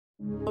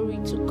Glory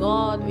to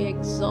God, we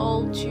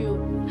exalt you,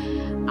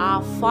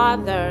 our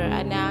Father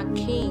and our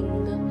King,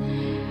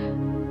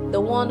 the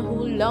one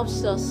who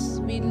loves us.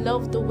 We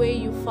love the way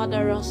you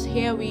father us.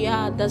 Here we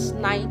are this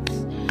night.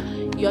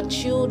 Your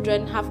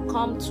children have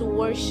come to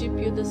worship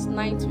you this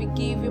night. We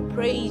give you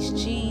praise,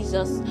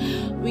 Jesus.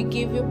 We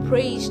give you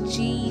praise,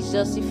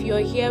 Jesus. If you're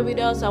here with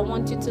us, I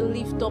want you to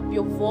lift up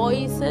your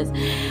voices,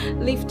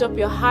 lift up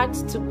your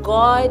hearts to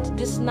God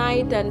this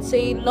night and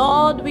say,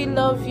 Lord, we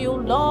love you.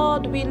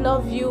 Lord, we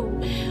love you.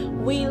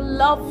 We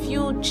love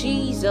you,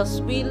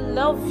 Jesus. We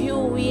love you.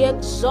 We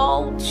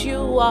exalt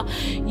you.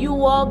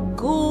 You are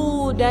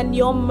good and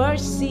your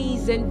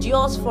mercies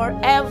endures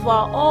forever.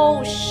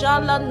 Oh,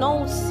 Shala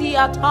no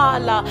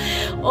siatala.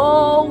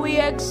 Oh, we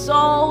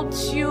exalt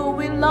you.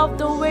 We love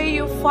the way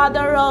you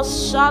father us.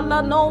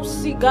 Shala no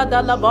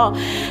sigadalaba.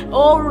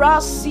 Oh,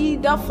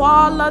 Rasida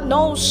fala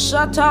no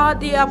shata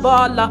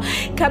diabala.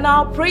 Can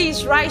our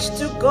praise rise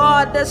to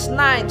God this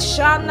night?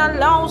 Shana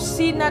lao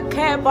sina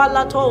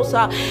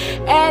kebalatosa.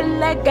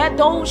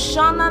 Legedo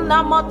shana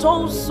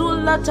namato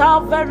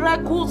sulata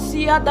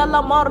verekusia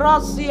dalla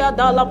marasia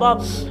dalaba.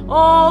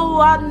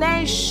 Oh, a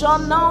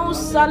nation no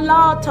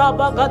salata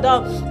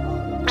bagada.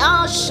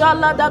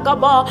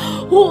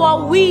 Who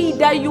are we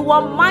that you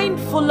are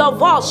mindful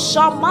of us?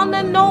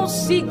 Shamane no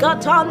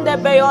sikatande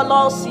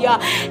beolosia.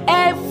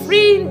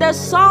 Every in the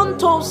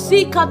santo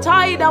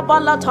sikataida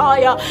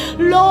balataya.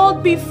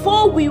 Lord,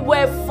 before we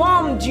were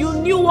formed, you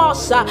knew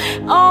us.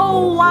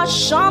 Oh,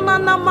 ashana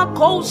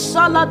namako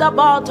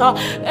saladabata.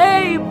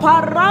 Hey,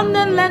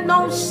 paranele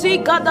no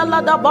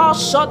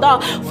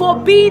sigadalabashada. For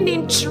being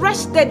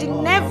interested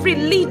in every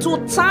little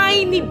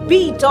tiny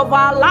bit of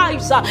our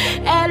lives.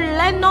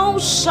 Eleno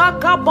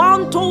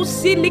Shakabanto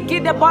siliki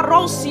de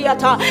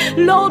barosiata.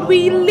 Lord,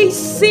 we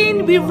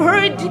listen, we've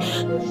heard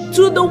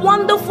to the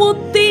wonderful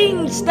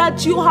things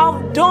that you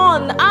have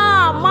done.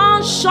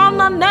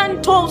 Mashana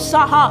nento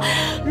saha.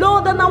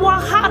 Lord, and our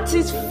heart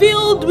is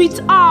filled with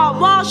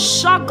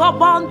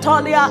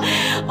Shakabantalia.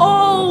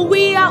 Oh,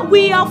 we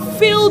are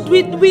filled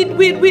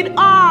with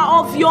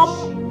awe of your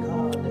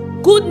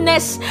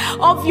goodness,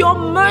 of your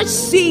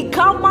mercy.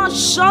 Kama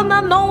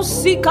shana no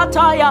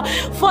sikataya.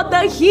 For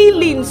the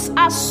healings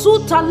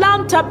asuta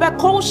lanta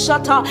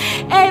bekoshata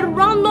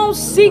erano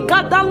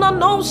sikadana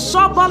no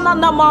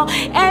shabananama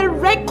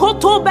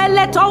erekoto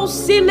beleto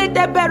sile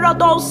de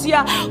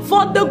beradosia.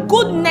 For the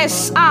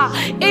goodness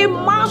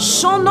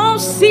emashono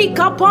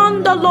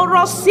sikapanda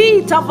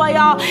lorosita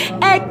vaya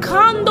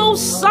ekando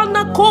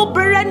sana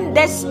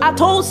koberendes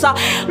atosa.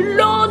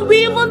 Lord,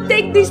 we even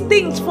take these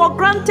things for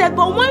granted,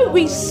 but when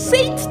we sit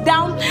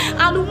down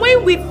and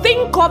when we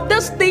think of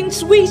these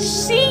things, we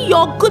see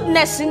your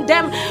goodness in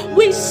them.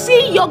 We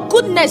see your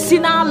goodness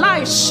in our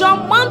lives.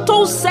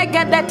 Shamanto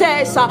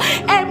segedetesa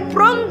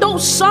emprondo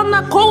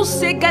sana ko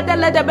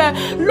segedeledebe.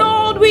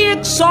 Lord, we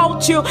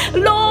exalt you.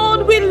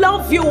 Lord, we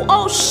love you.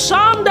 Oh,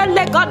 shanda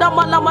legada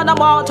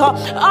malamanamata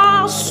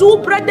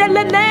subre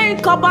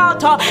delene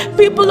kabata.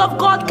 People of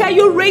God, can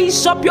you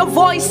raise up your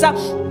voice?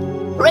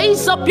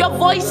 Raise up your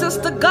voices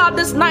to God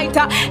this night.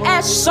 The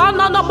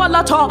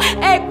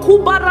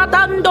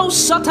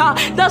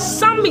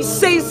psalmist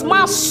says,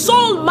 my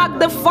soul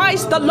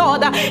magnifies the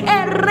Lord.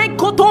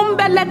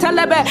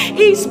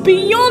 It's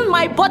beyond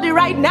my body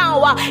right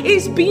now.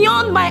 It's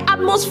beyond my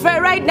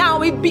atmosphere right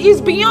now. It is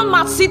beyond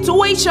my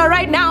situation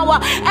right now.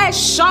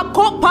 It's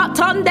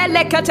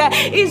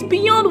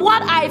beyond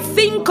what I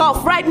think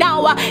of right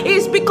now.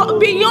 It's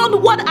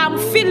beyond what I'm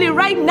feeling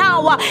right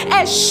now.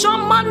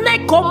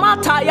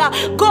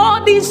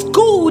 God is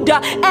good,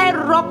 and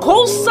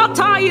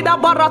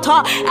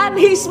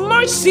his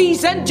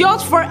mercies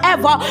endures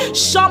forever.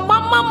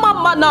 Shamama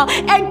mamana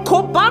and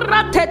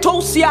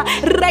kobaratetosia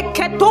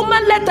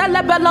reketomeleta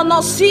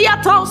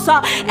lebelanosia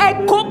tosa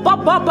and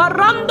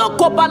kobabarando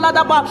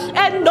kobaladaba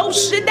and no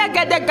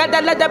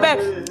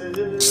shidegedegedebe.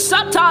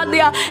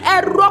 Satalia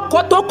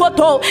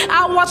erokotokoto.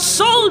 Our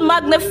soul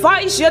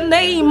magnifies your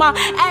name.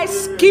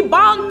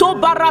 Eskibanto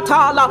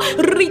baratala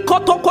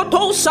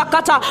rikotokoto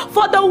sakata.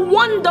 For the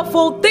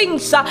wonderful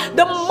things,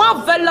 the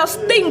marvelous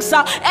things,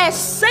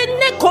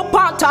 esene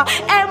kopata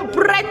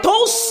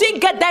embreto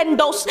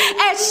sigedendos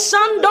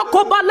esando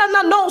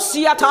kobalana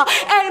nosiata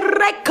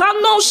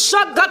erekano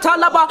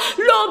shagatalaba.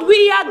 Lord,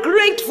 we are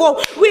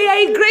grateful. We are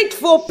a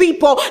grateful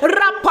people.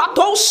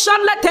 Rapato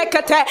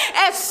shaletekete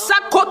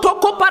esakoto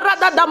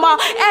koparada dama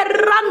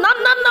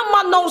eranana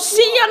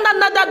manosia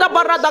nanada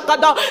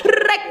baradagada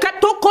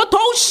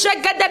reketokoto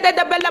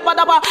shegedede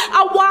belebadaba.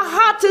 Our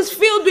heart is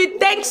filled with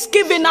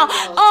thanksgiving.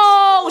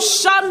 Oh,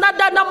 shana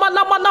dana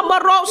malamana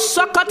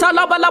marosa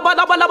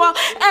katalabalabalaba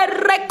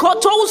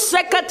erekoto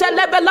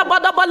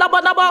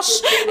seketelebelabalabalaba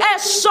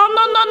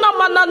esonana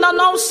manana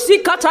no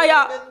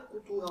sikataya.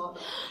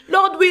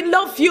 Lord, we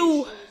love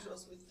you.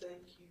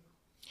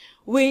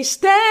 We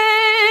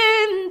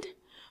stand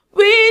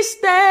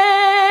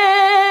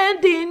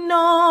in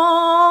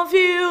awe of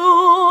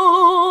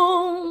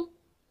you.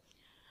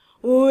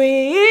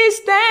 We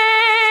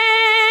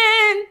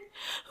stand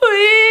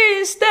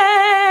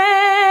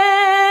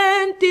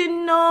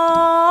in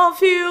awe of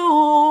you.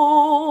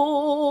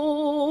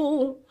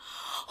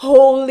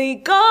 Holy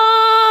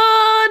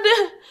God,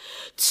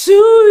 to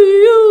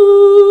you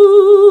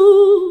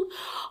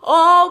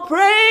all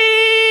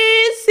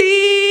praise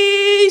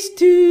is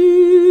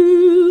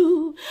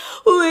due.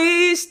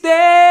 We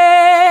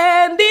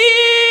stand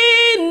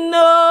in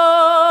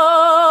awe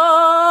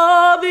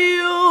of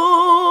you.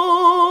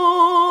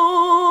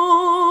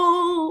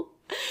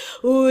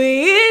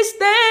 We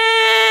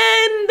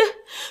stand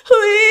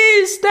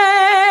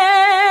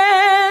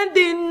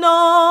in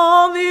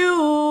awe of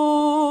you.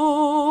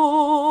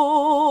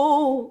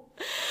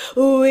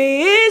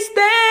 We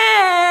stand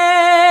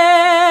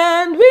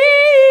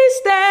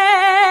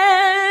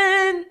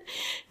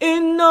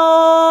in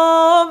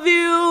awe of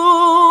you.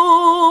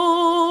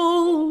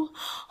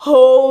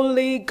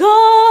 Holy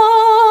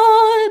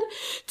God,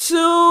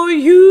 to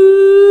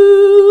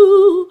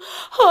you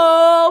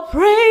all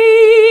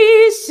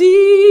praise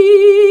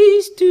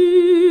is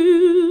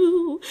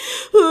due.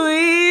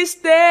 We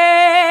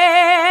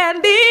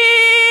stand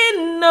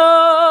in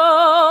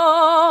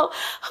awe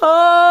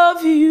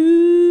of you.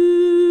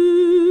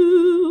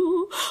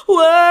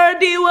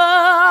 Worthy,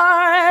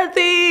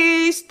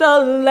 worthy is the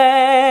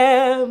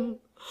Lamb.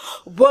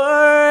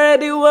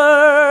 Worthy,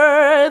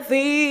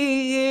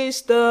 worthy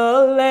is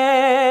the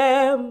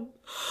Lamb.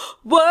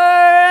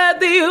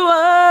 Worthy,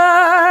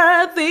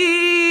 worthy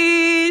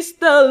is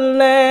the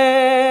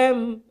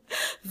Lamb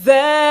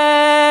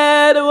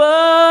that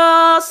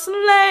was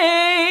slain.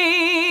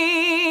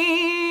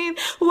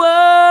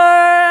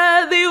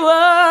 Worthy,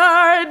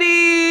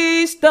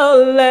 worthy is the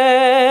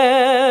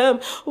Lamb.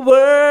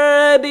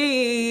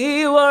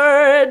 Worthy,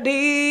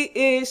 worthy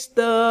is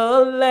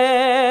the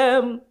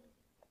Lamb.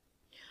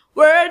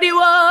 Worthy,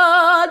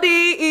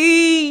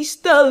 worthy is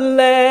the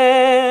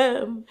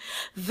Lamb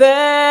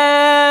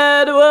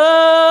that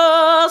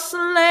was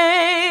slain.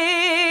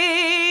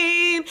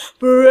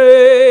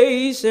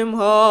 Praise him,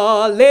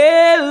 hallelujah.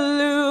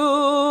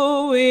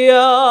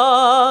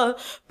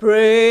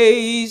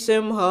 Praise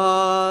him,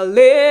 hallelujah.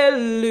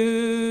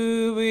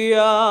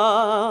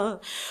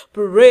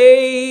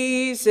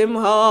 Praise him,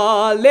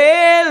 hallelujah.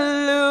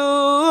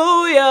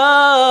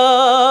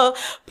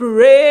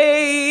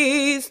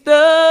 Praise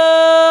the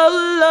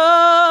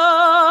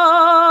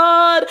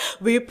Lord.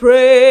 We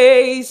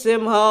praise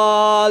him,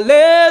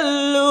 hallelujah.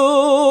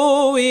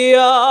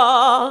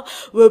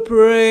 We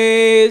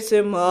praise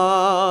him,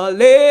 hallelujah.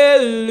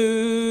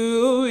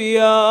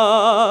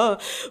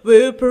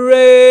 We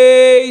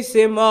praise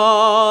him,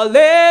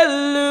 hallelujah.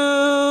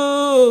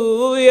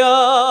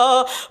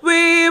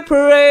 We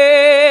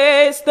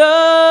praise the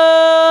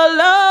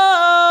Lord.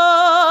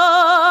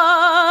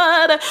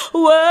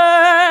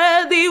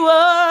 Worthy,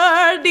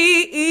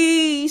 worthy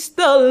is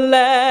the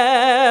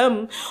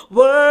Lamb.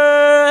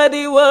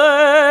 Worthy,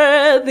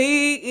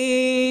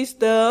 worthy is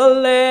the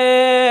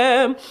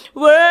Lamb.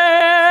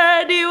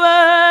 Worthy,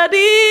 worthy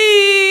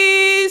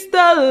is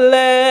the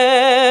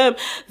Lamb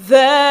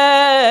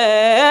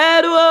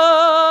that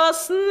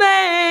was slain.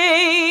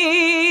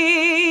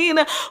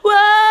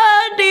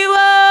 Worthy,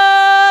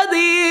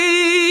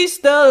 worthy is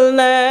the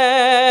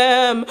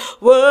Lamb.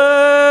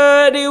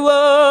 Worthy,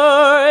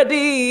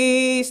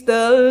 worthy is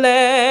the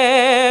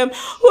Lamb.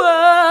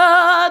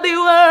 Worthy,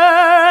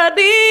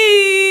 worthy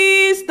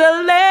is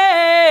the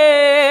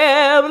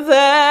Lamb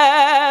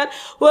that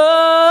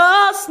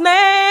was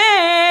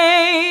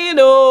slain.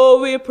 Oh,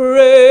 we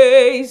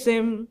praise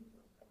him.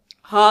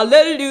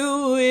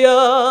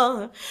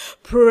 Hallelujah.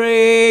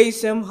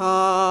 Praise him,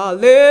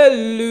 hallelujah.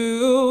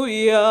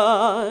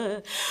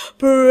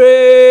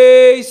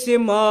 Praise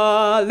him,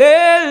 hallelujah.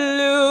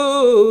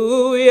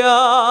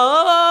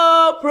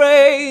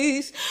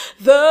 Praise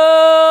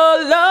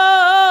the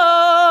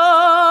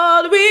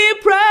Lord. We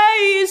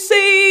praise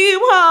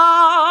him,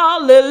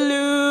 hallelujah.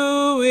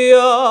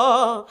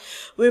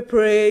 We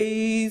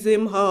praise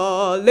him,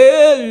 hallelujah.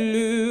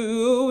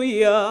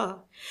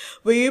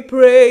 We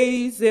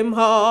praise him,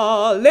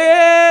 hallelujah.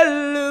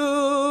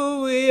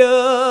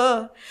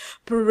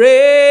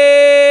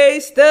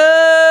 Praise the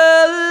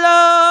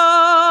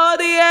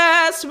Lord,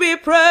 yes, we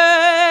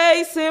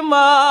praise him,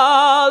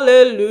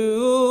 hallelujah.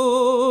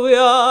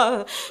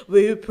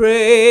 We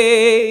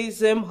praise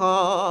him,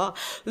 hallelujah.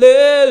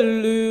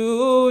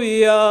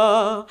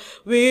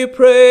 We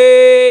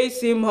praise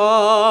him,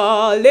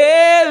 hallelujah.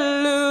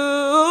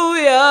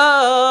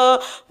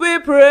 We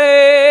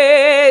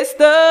praise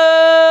the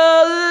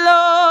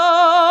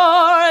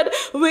Lord.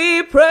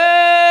 We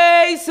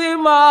praise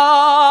him,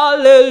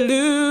 hallelujah.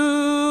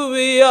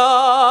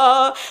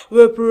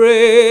 We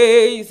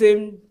praise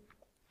him,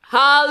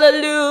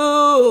 hallelujah.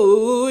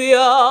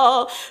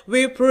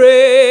 We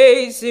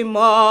praise him,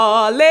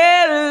 hallelujah.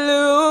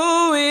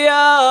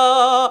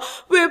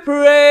 We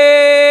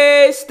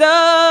praise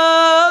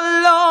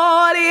the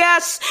Lord,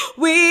 yes,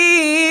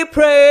 we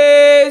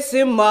praise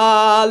him,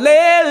 hallelujah.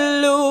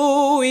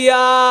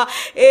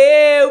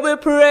 Yeah, we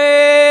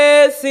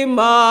praise him,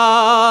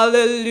 hallelujah.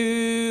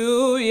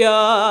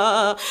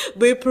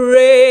 We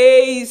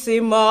praise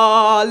him,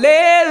 hallelujah.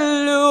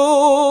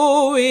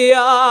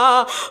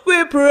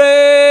 We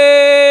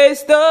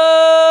praise the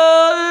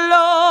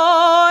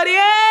Lord.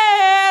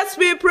 Yes,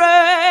 we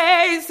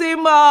praise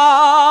him,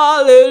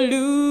 hallelujah.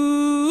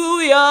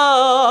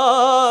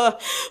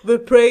 We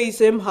praise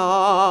him,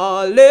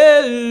 hallelujah.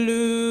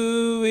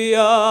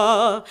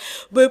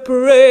 We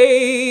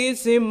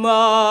praise him,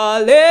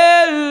 hallelujah.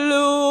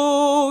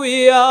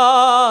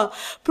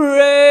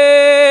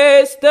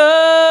 Praise the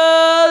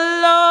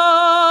Lord.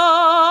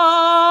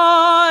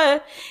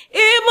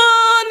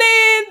 Even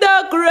in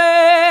the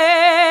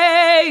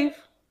grave,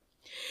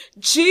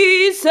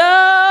 Jesus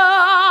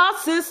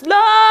is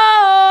Lord.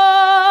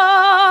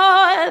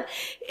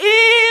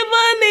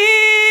 Even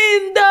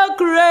in the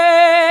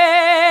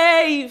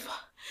grave,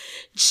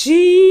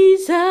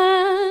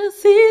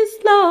 Jesus is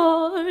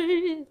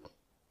Lord.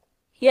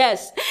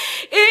 Yes,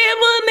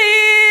 even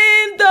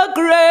in the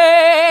grave,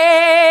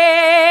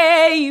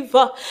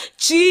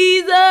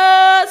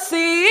 Jesus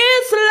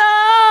is Lord.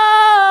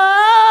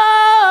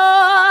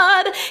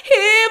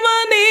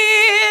 Even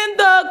in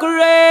the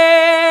grave,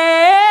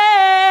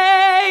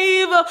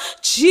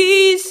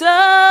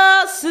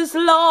 Jesus is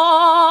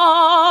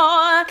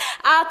Lord.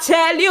 I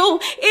tell you,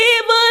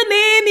 even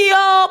in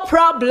your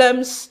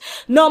problems,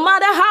 no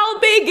matter how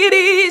big it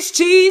is,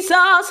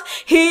 Jesus,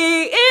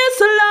 he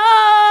is Lord.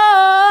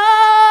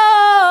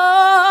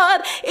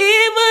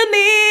 Even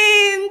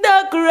in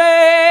the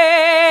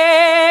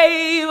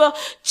grave,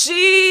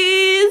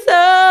 Jesus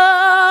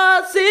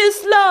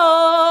is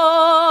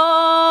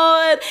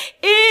Lord.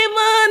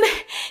 Even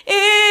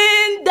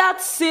in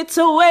that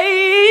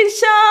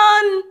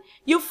situation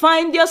you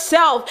find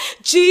yourself,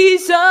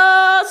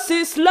 Jesus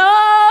is Lord.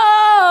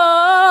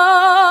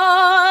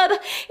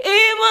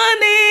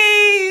 Even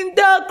in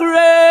the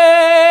grave,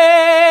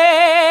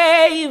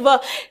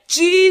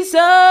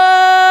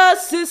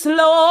 Jesus is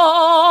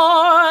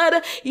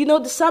Lord. You know,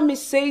 the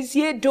psalmist says,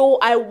 yea, though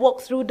I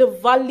walk through the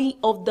valley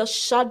of the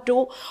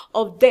shadow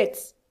of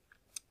death,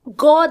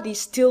 God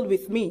is still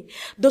with me.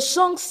 The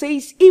song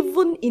says,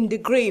 even in the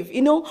grave,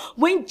 you know,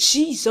 when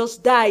Jesus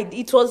died,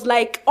 it was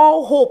like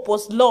all hope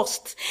was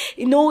lost.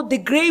 You know, the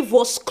grave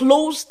was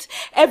closed.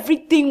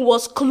 Everything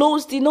was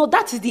closed. You know,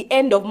 that is the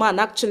end of man,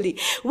 actually.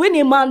 When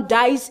a man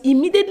dies,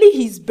 immediately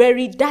he's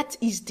buried. That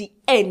is the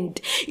end.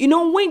 You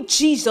know, when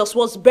Jesus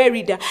was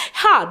buried,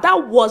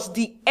 that was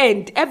the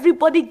end.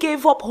 Everybody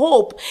gave up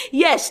hope.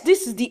 Yes,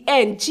 this is the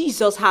end.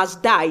 Jesus has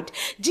died.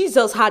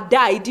 Jesus had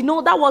died. You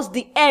know, that was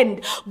the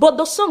end. But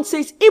the song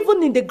says,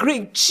 even in the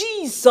grave,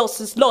 Jesus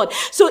is Lord.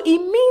 So it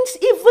means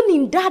even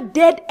in that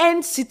dead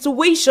end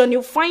situation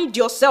you find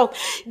yourself,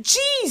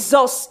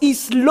 Jesus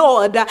is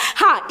Lord.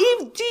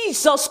 If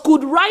Jesus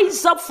could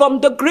rise up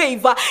from the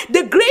grave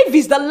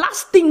is the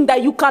last thing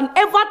that you can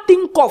ever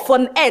think of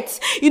on earth.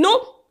 You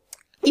know,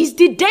 it's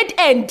the dead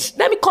end.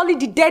 Let me call it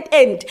the dead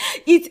end.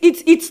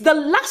 It's the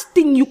last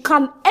thing you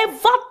can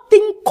ever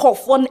think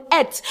of on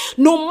earth.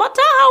 No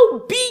matter how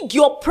big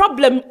your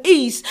problem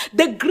is,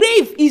 the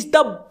grave is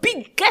the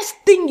biggest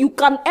thing you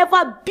can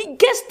ever,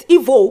 biggest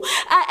evil.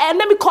 And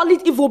let me call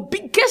it evil,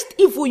 biggest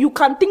evil you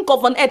can think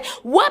of on earth.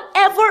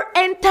 Whatever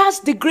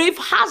enters the grave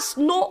has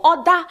no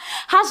other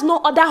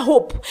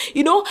hope.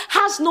 You know,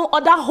 has no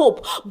other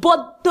hope.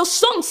 But the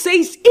song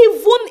says,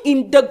 even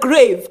in the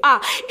grave,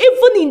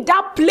 even in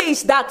that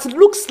place that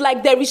looks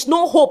like there is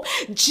no hope,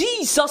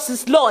 Jesus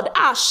is Lord.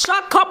 Even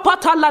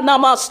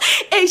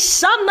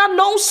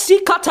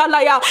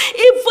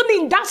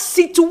in that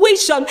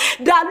situation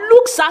that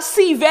looks as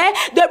if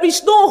there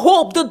is no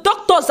hope, the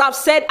doctors have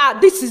said,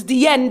 this is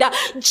the end,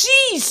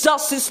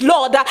 Jesus is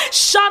Lord.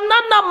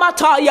 Shanana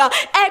mataya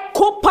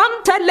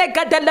ekopante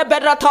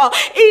legedeleberata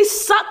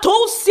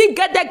isato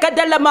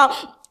sigedegedelema.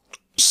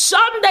 Even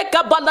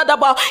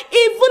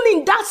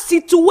in that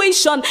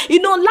situation,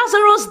 you know,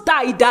 Lazarus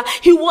died.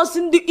 He was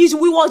in the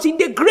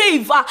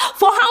grave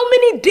for how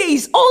many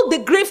days? All the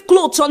grave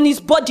clothes on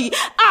his body.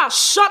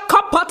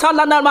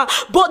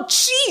 But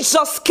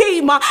Jesus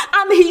came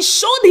and he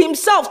showed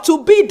himself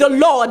to be the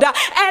Lord.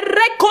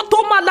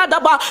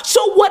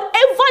 So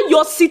whatever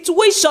your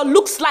situation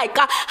looks like,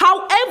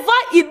 however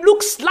it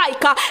looks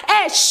like,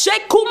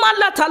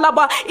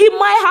 it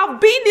might have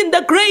been in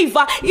the grave,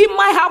 it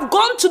might have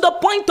gone to the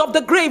point of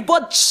the grave,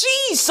 but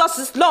Jesus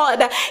is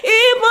Lord. Even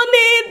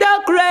in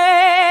the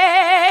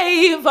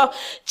grave,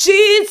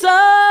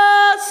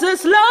 Jesus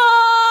is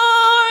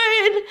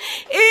Lord.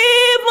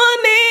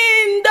 Even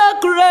in the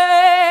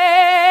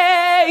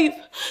grave,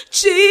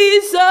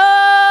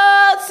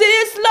 Jesus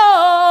is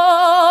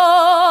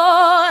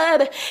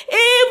Lord.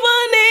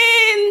 Even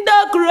in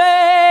the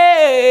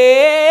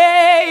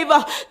grave,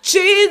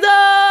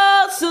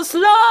 Jesus is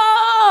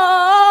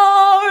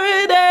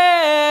Lord.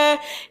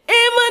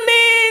 Even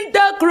in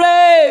the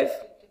grave,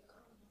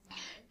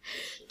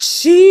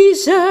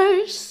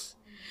 Jesus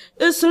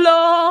is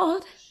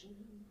Lord.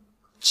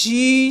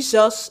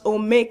 Jesus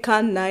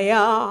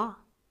Ogbonnaya,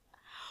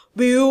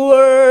 we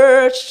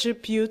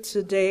worship you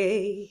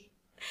today.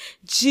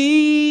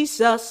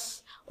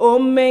 Jesus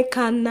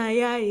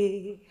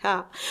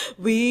Ogbonnaya-Akpokes,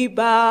 we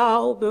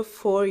bow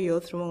before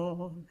your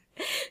throne.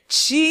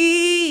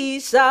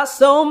 Jesus,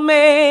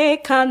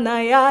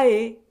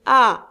 Ogbonnaya-Akpokes,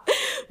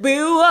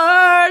 we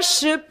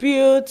worship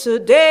you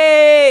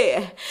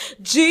today.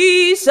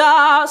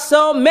 Jesus,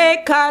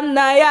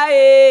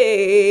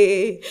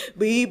 Ogbonnaya-Akpokes,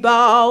 we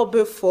bow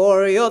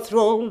before your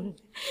throne.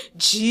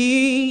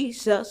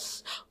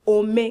 Jesus,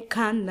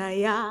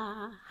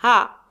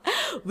 Ogbonnaya-Akpokes,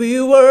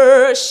 we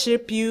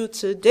worship you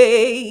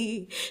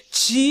today.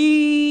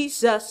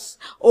 Jesus,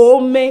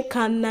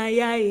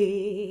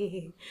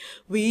 Ogbonnaya-Akpokes,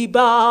 we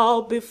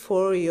bow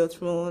before your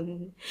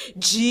throne.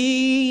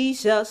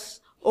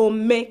 Jesus,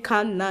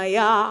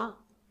 Ogbonnaya-Akpokes,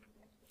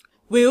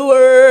 we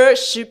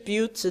worship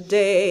you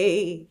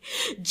today.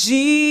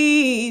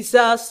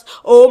 Jesus,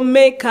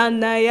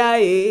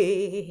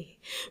 Ogbonnaya-Akpokes,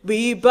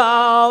 we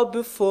bow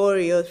before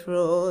your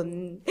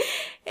throne.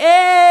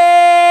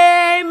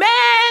 Amen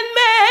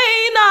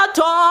may not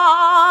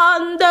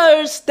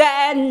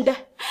understand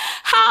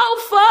how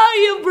far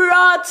you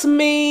brought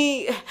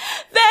me.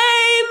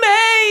 They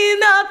may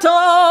not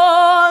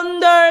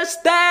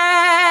understand.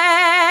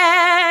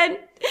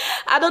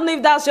 I don't know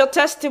if that's your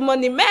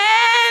testimony.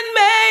 Man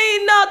may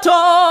not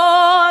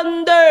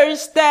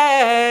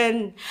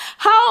understand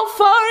how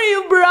far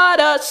you brought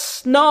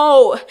us.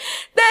 No,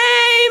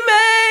 they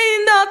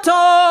may not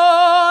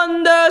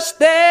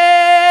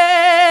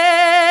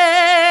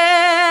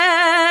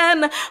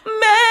understand.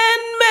 Man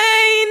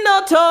may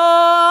not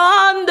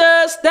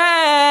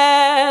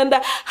understand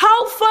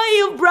how far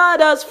you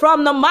brought us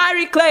from the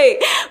miry clay.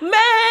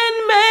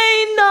 Man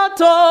may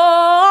not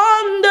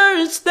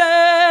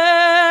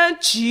understand.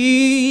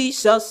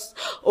 Jesus,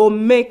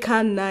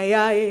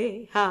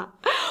 Ogbonnaya-Akpokes,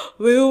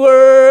 we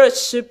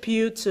worship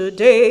you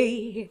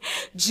today.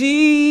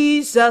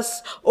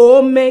 Jesus,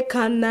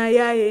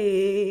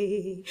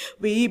 Ogbonnaya-Akpokes,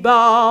 we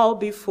bow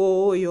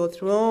before your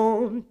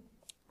throne.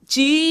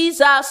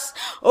 Jesus,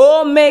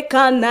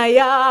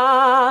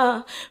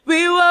 Ogbonnaya-Akpokes,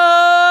 we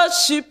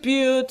worship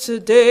you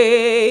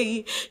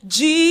today.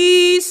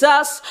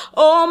 Jesus,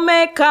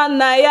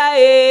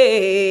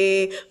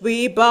 Ogbonnaya-Akpokes,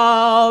 we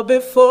bow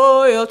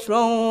before your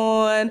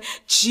throne.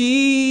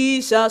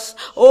 Jesus,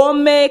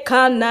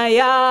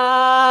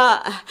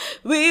 Ogbonnaya-Akpokes,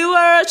 we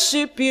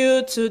worship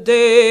you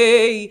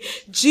today.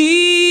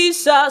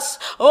 Jesus,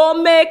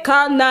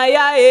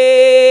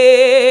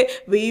 Ogbonnaya-Akpokes,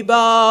 we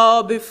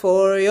bow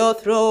before your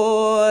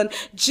throne.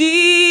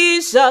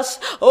 Jesus,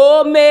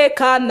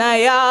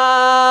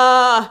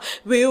 Ogbonnaya-Akpokes,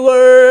 we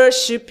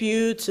worship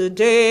you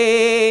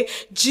today.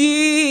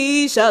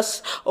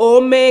 Jesus,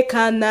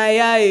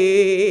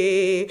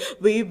 Ogbonnaya-Akpokes,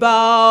 we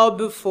bow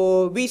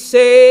before, we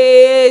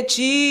say,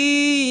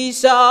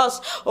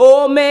 Jesus,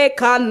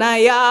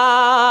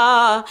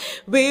 Ogbonnaya-Akpokes,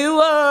 we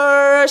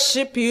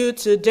worship you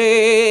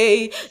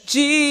today.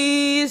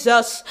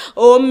 Jesus,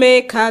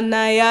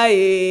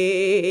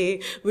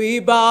 Ogbonnaya-Akpokes, we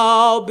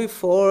bow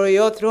before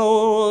your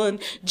throne.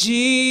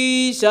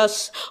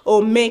 Jesus,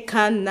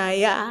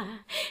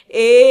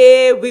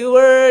 Ogbonnaya-Akpokes, we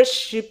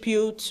worship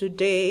you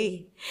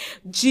today.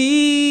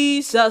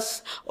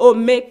 Jesus,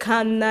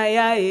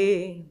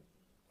 Ogbonnaya-Akpokes,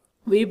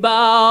 we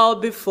bow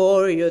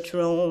before your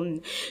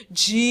throne.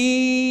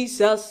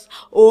 Jesus,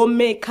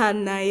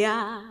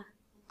 Ogbonnaya-Akpokes,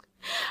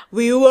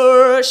 we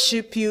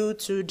worship you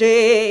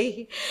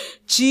today.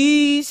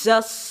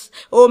 Jesus,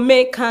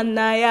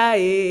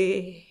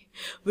 Ogbonnaya-Akpokes,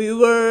 we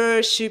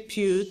worship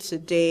you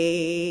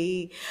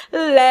today.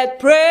 Let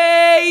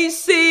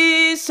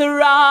praises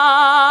rise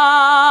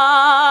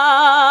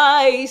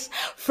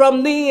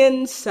from the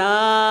inside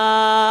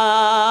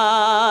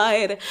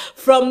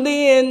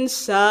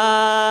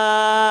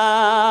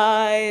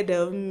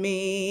of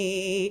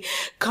me.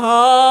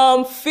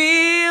 Come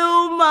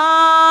fill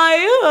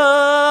my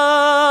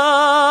heart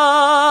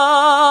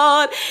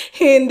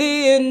in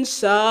the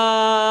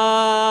inside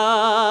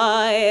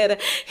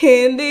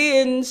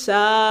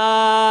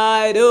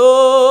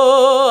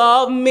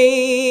of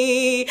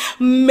me.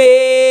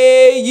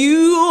 May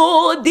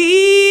you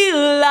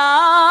delight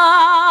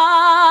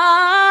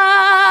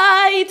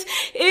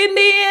in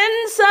the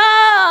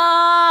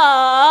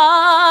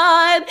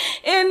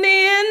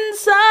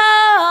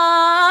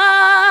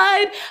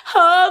inside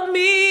of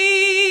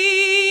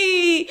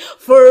me.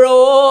 For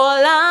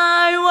all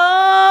I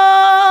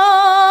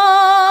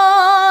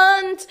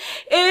want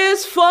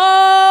is for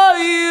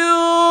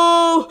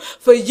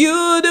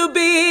you to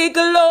be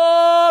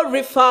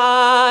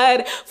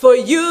glorified, for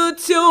you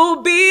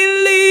to be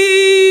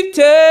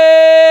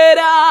lifted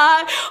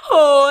high.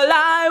 All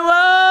I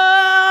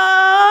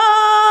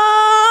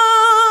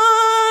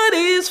want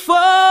is for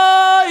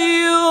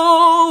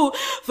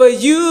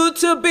you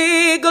to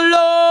be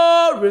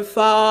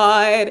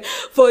glorified,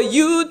 for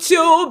you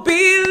to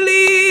be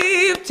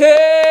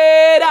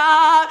lifted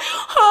high.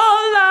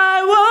 All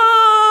I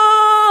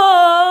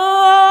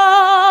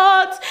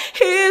want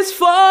is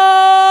for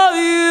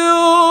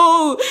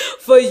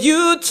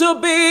you to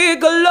be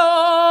glorified,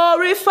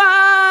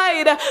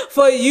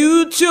 for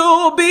you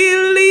to be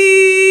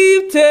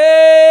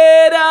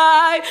lifted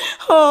high.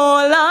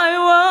 All I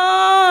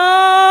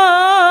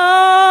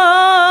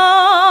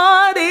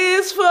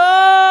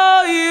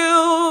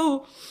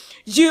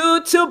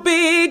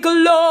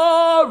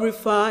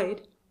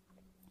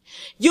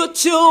You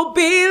to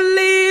be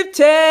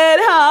lifted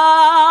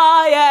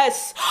high.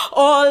 Yes,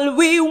 all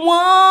we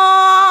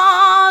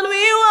want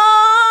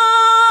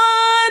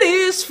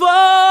is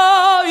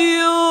for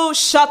you,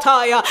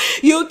 Shataya.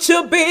 You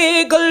to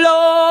be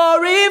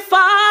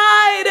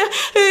glorified.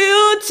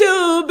 You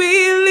to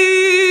be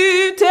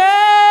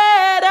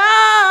lifted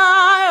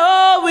high.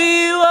 All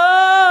we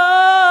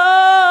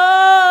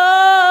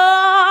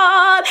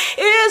want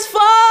is for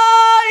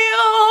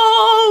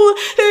you.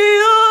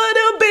 You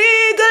to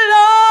be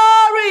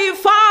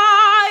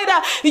glorified.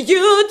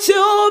 You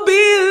to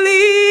be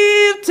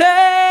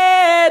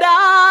lifted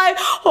high.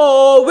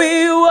 All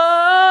we want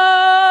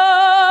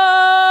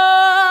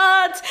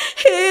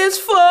is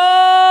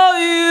for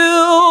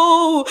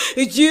you.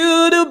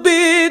 You to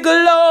be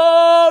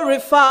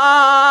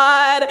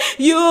glorified.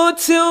 You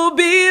to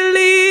be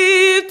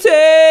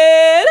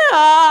lifted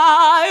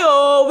high.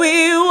 All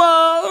we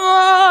want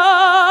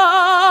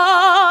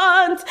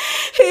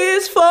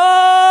is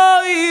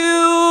for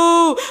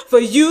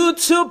you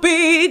to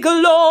be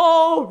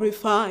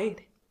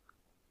glorified.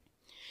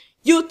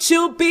 You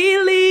to be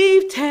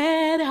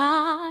lifted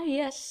high.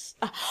 Yes,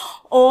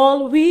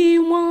 all we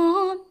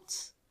want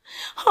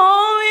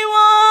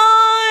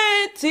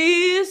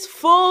is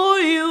for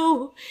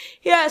you.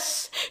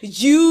 Yes,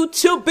 you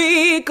to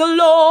be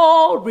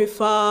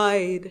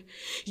glorified.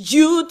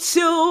 You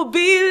to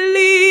be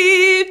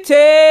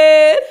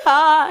lifted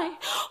high.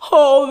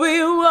 All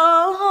we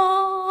want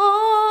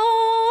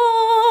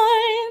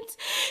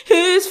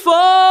is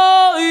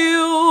for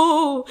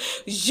you.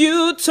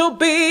 You to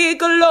be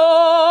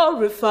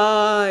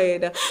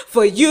glorified.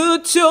 For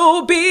you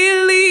to be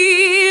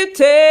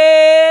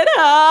lifted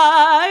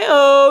high.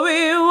 All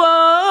we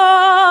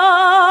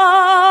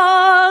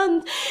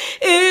want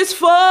is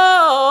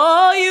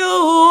for you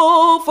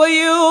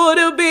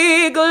to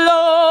be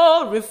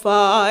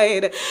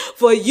glorified,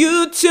 for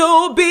you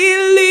to be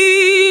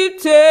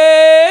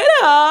lifted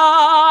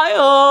high.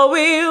 All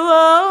we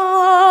want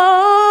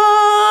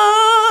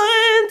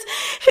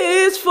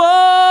is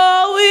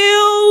for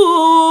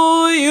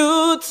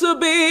you to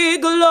be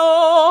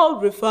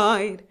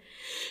glorified,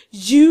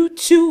 you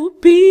to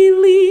be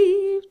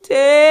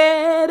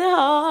lifted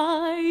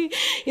high.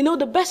 You know,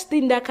 the best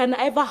thing that can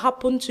ever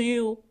happen to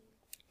you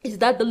is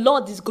that the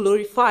Lord is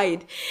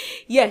glorified.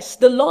 Yes,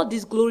 the Lord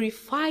is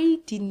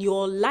glorified in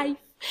your life.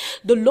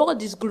 The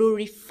Lord is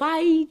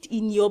glorified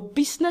in your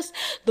business.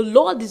 The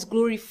Lord is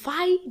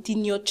glorified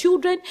in your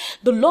children.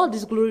 The Lord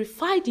is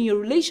glorified in your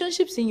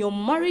relationships, in your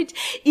marriage,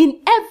 in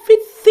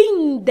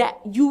everything that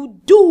you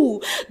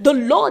do. The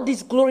Lord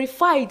is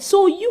glorified.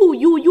 So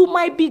you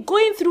might be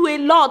going through a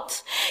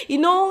lot. You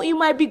know, you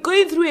might be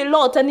going through a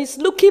lot, and it's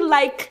looking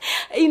like,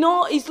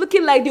 it's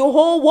looking like the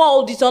whole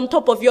world is on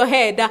top of your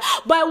head.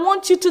 But I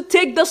want you to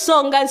take the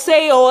song and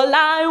say, all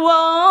I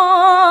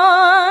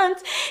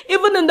want,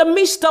 even in the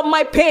midst of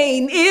my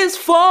pain, is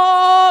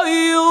for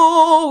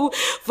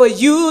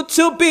you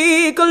to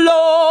be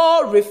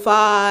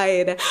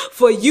glorified,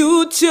 for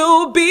you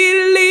to be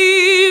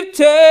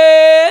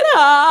lifted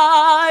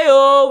high.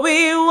 All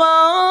we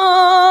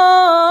want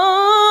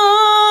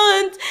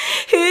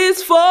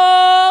is for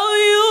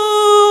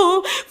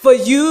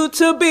you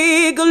to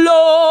be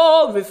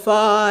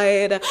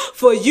glorified,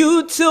 for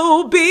you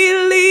to be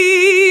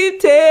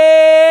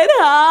lifted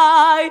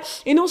high.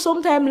 You know,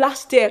 sometime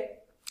last year,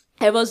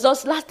 the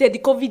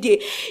COVID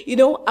day,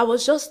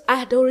 I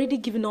had already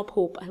given up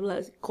hope. I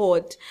was like,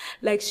 God,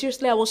 like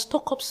seriously, I was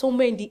stuck up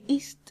somewhere in the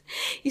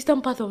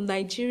eastern part of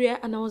Nigeria,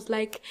 and I was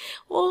like,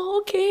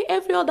 oh, okay,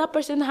 every other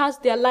person has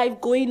their life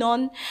going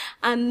on,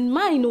 and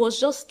mine was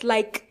just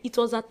like, it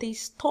was at a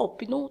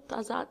stop, it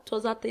was at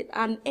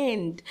an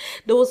end.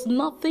 There was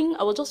nothing.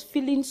 I was just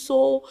feeling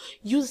so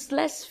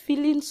useless,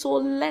 feeling so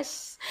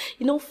less,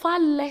 far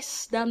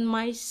less than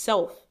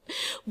myself.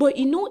 But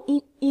in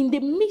the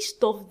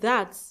midst of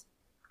that,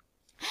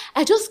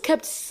 I just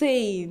kept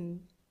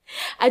saying,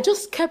 and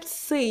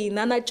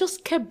I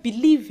just kept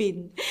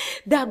believing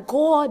that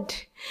God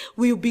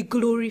will be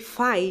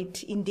glorified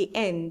in the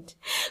end.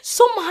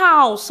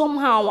 Somehow,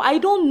 I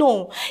don't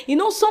know.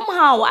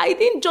 Somehow, I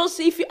didn't just,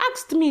 if you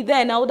asked me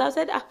then, I would have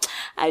said,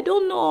 I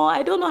don't know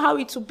how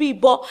it will be,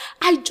 but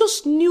I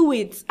just knew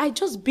it. I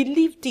just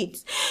believed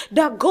it,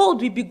 that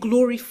God will be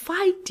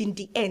glorified in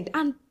the end.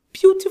 And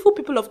beautiful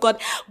people of God,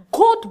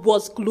 God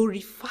was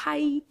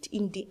glorified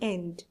in the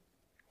end.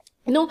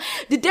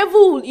 The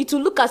devil, it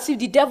will look as if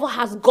the devil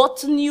has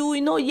gotten you,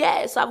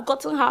 yes, I've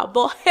gotten her,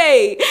 but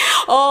hey,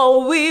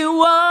 all we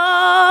want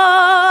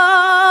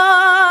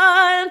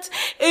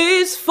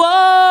is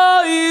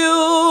for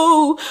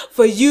you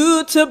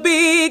to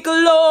be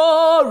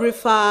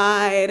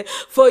glorified,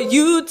 for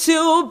you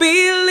to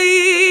be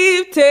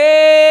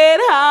lifted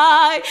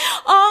high.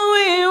 All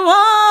we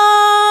want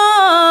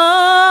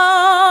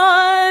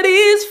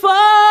is for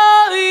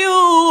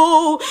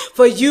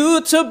you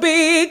to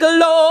be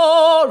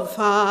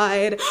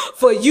glorified,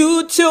 for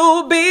you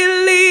to be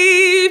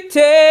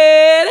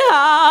lifted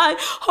high.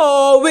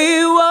 All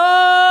we want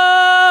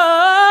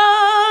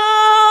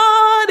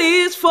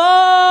is for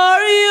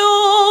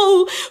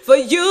for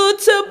you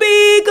to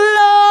be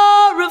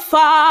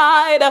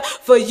glorified,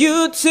 for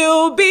you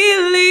to be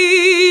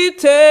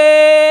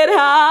lifted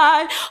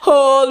high.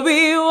 All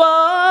we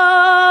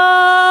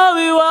want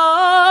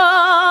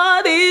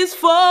is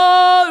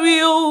for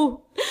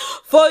you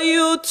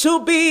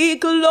to be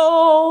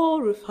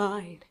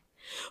glorified,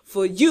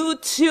 for you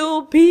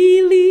to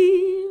be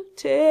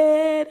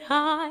lifted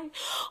high.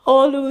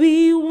 All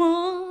we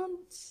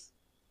want,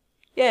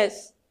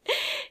 yes,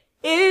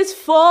 is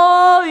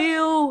for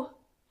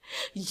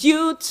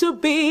you to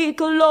be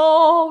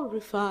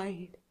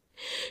glorified,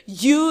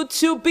 you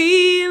to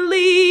be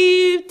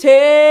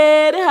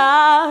lifted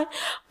high.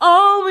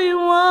 All we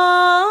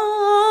want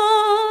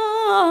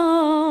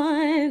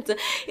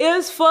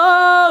is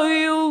for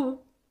you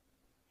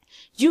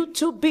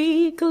to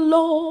be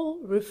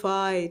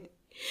glorified,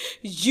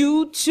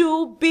 you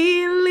to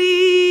be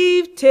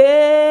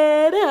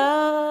lifted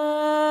high.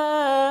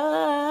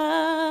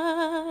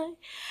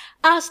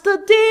 As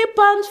the deep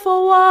pants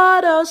for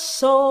water,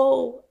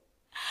 so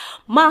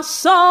my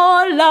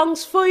soul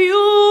longs for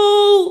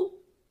you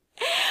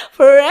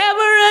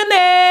forever and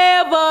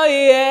ever,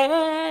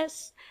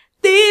 yes.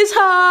 This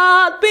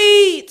heart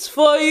beats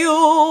for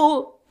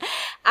you.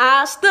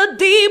 As the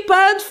deep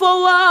pants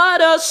for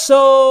water,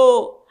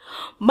 so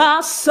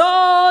my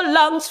soul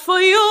longs for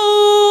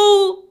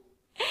you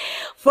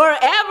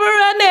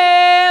forever and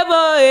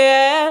ever,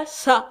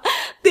 yes.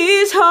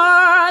 This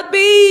heart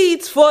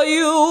beats for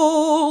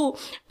you.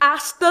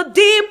 As the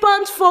deep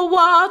pants for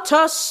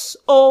waters,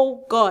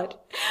 oh God,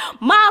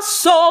 my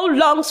soul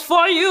longs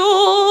for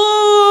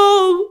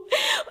you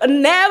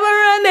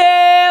never and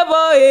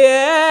ever,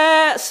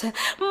 yes.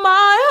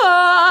 My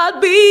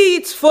heart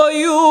beats for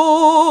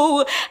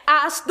you.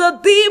 As the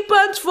deep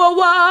pants for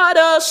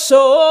waters,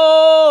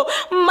 so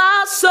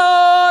my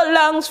soul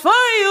longs for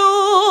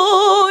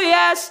you,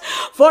 yes,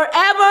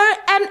 forever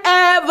and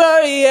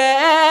ever,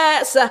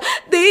 yes.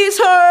 This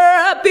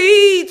heart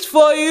beats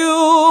for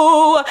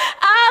you.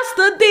 As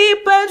the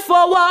deep pants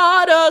for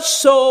water,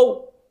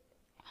 so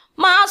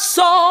my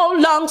soul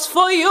longs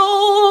for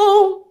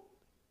you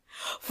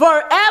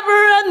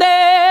forever and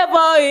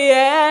ever,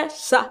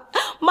 yes.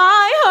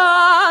 My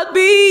heart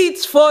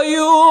beats for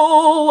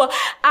you.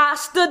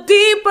 As the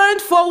deep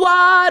pants for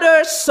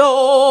water,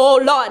 so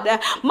Lord,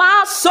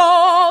 my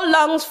soul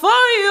longs for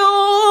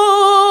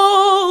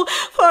you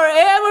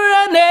forever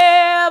and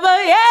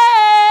ever,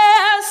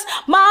 yes.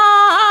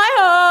 My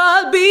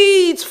heart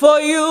beats for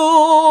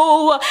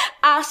you.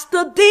 As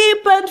the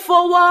deep pants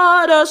for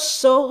water,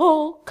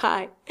 so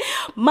kind,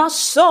 my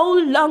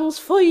soul longs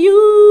for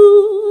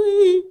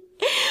you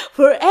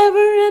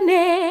forever and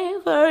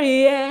ever,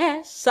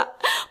 yes.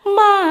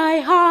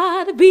 My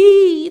heart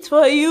beats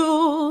for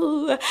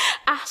you.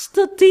 As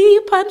the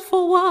deep pants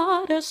for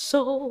water,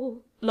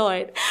 so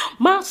Lord,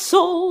 my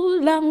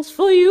soul longs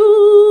for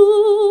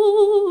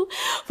you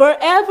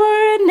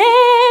forever and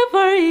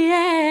ever,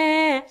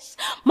 yes.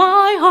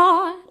 My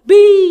heart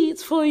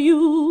beats for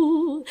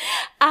you.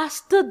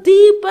 As the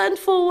deep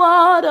pants for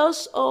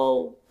waters,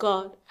 oh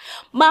God,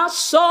 my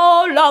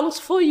soul longs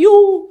for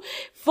you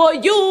ever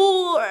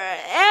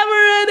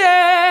and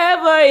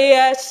ever,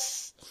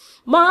 yes.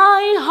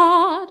 My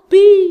heart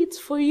beats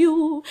for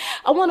you.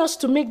 I want us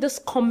to make this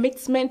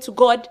commitment to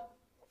God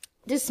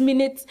this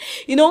minute.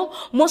 You know,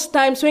 most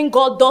times when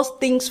God does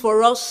things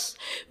for us,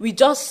 we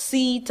just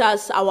see it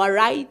as our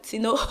right, you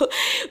know.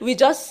 We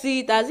just see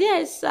it as,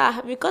 yes,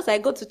 because I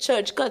go to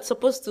church, God's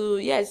supposed to,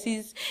 yes,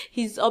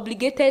 he's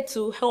obligated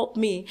to help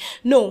me.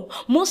 No,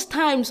 most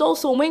times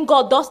also when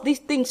God does these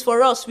things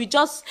for us, we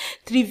just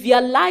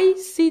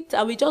trivialize it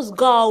and we just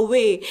go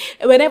away.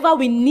 Whenever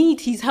we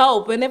need his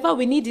help, whenever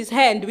we need his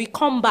hand, we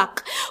come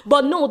back.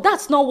 But no,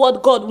 that's not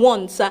what God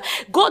wants.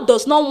 God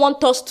does not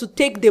want us to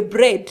take the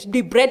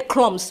breadcrumbs.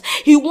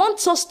 He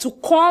wants us to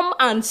come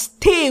and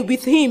stay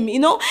with him, you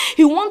know.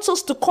 He wants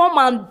us to come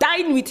and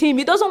dine with him.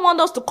 He doesn't want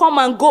us to come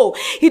and go.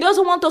 He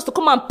doesn't want us to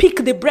come and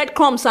pick the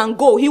breadcrumbs and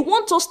go. He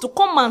wants us to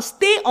come and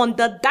stay on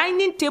the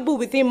dining table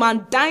with him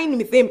and dine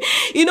with him.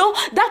 You know,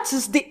 that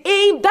is the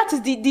aim. That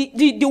is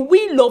the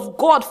will of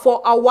God for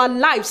our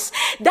lives.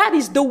 That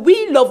is the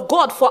will of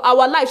God for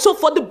our lives. So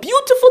for the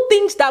beautiful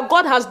things that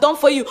God has done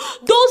for you,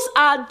 those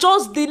are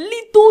just the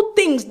little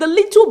things, the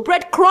little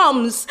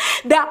breadcrumbs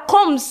that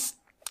comes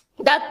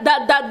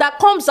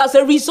as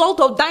a result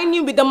of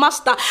dining with the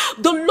master.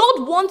 The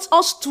Lord wants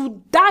us to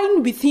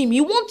dine with him.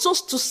 He wants us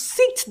to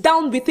sit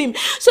down with him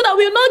so that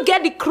we will not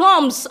get the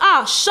crumbs.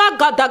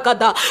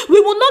 Shagadagada.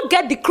 We will not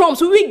get the crumbs.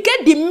 We will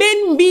get the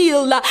main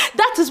meal.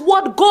 That is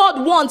what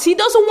God wants. He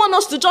doesn't want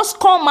us to just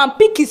come and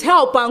pick his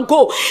help and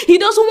go. He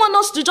doesn't want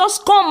us to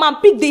just come and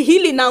pick the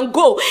healing and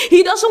go.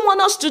 He doesn't want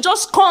us to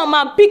just come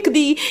and pick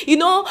the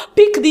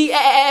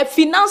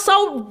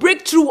financial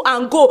breakthrough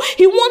and go.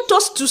 He wants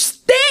us to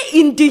stay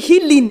in the healing.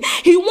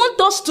 He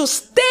wants us to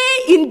stay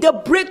in the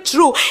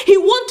breakthrough. He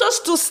wants us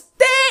to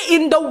stay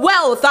in the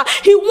wealth.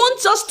 He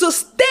wants us to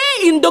stay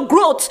in the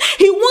growth.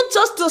 He wants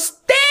us to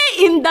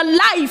stay in the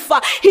life.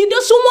 He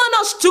doesn't want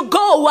us to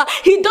go.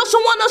 He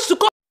doesn't want us to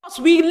go.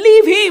 We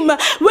leave him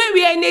when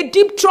we are in a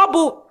deep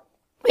trouble.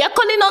 We are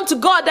calling on to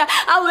God and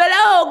we're like,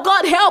 oh,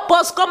 God, help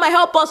us, come and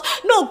help us.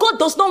 No, God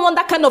does not want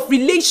that kind of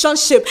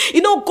relationship.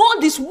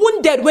 God is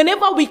wounded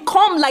whenever we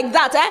come like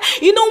that.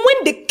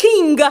 When the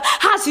king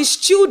has his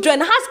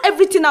children, has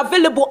everything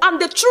available, and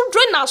the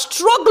children are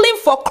struggling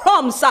for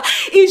crumbs,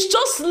 it's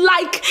just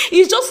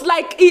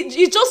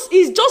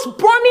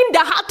burning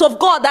the heart of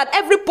God at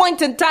every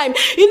point in time.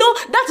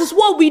 That is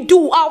what we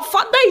do. Our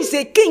Father is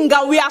a king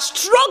and we are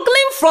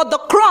struggling for the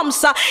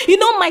crumbs.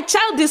 My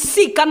child is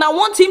sick and I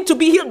want him to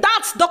be healed.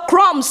 That's the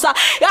crumbs.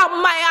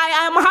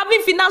 I'm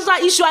having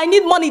financial issue. I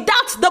need money.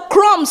 That's the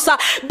crumbs.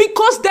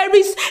 Because there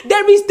is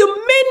the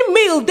main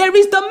meal. There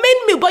is the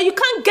main meal, but you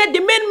can't get the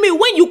main meal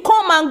when you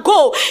come and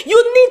go.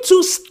 You need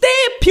to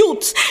stay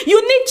put.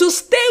 You need to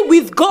stay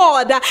with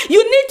God.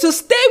 You need to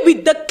stay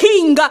with the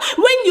king.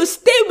 When you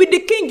stay with the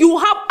king, you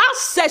have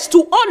access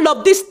to all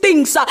of these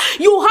things.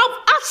 You have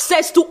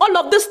access to all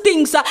of these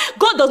things.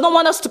 God does not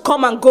want us to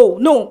come and go.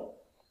 No.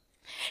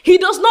 He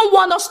does not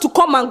want us to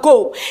come and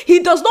go. He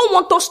does not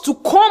want us to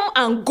come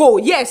and go.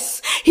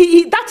 Yes,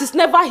 that is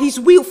never his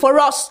will for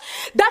us.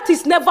 That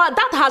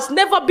has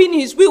never been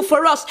his will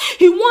for us.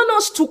 He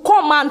wants us to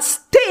come and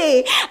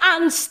stay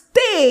and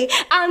stay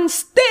and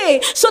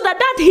stay, so that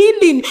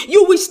healing,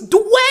 you will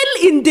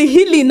dwell in the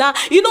healing.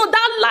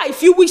 That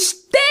life, you will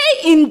stay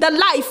in the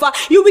life.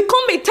 You will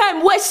come a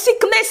time where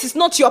sickness is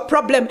not your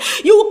problem.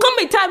 You will come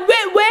a time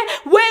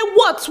where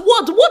what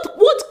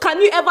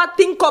can you ever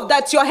think of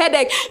that's your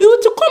headache? You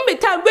will come a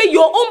time where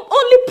your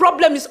only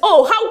problem is,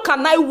 oh, how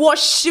can I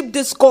worship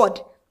this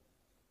God?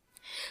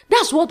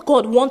 That's what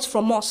God wants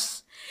from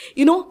us.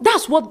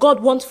 That's what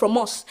God wants from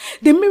us.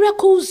 The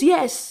miracles,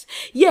 yes.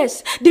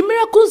 The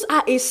miracles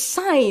are a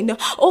sign,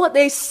 or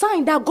a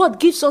sign that God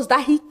gives us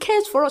that he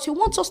cares for us. He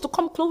wants us to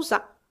come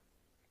closer.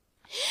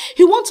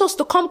 He wants us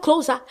to come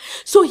closer.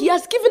 So he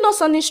has given us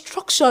an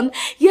instruction,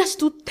 yes,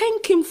 to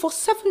thank him for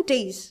 7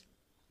 days.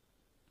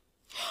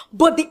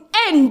 But the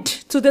end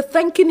to the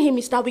thanking him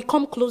is that we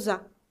come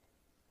closer.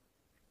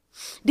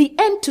 The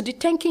end to the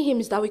thanking him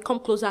is that we come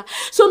closer.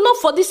 So not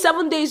for these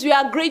 7 days we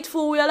are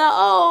grateful. We are like,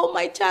 oh,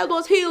 my child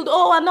was healed.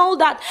 Oh, and all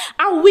that.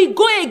 And we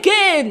go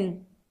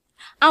again.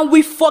 And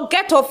we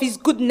forget of his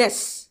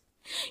goodness.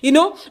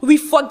 We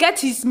forget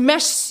his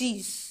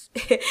mercies.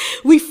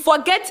 We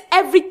forget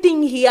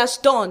everything he has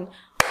done.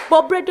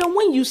 But brethren,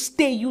 when you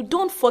stay, you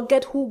don't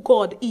forget who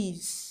God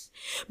is.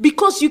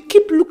 Because you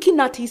keep looking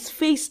at his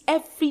face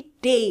every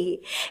day,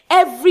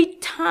 every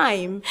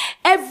time,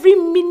 every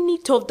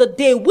minute of the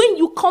day. When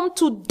you come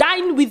to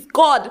dine with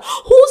God,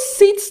 who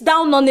sits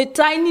down on a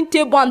dining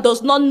table and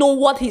does not know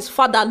what his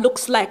father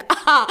looks like?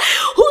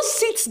 Who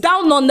sits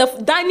down on the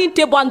dining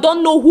table and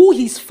don't know who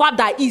his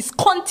father is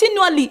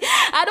continually?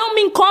 I don't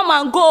mean come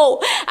and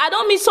go. I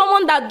don't mean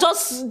someone that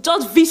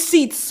just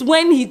visits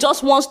when he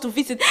just wants to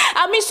visit.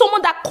 I mean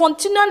someone that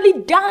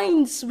continually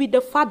dines with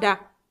the father.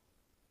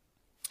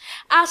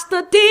 As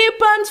the deep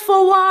pants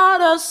for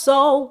water,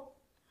 so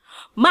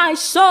my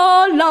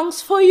soul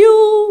longs for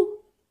you.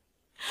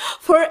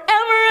 Forever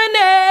and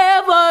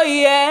ever,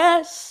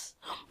 yes,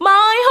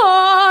 my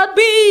heart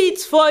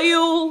beats for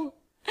you.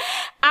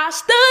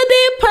 As the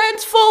deep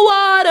pants for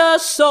water,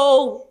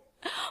 so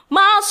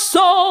my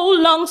soul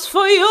longs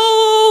for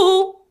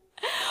you.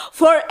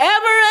 Forever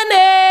and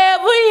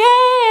ever,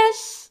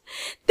 yes,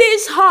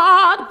 this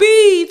heart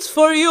beats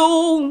for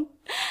you.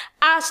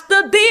 As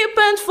the deep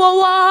pants for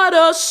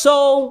water,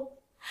 so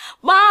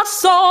my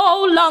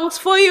soul longs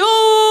for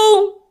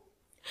you.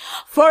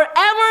 Forever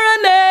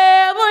and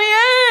ever,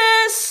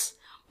 yes,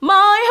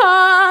 my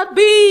heart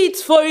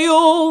beats for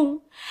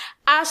you.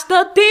 As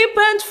the deep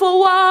pants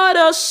for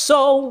water,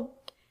 so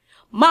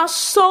my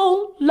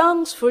soul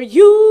longs for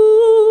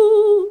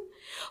you.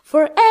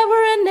 Forever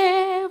and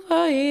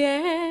ever,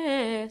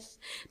 yes,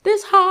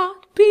 this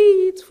heart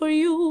beats for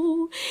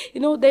you.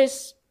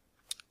 There's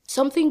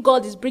something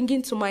God is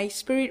bringing to my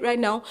spirit right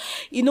now.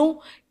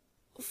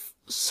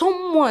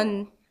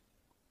 Someone,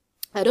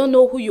 I don't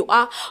know who you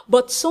are,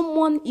 but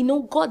someone,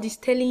 God is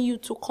telling you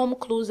to come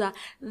closer.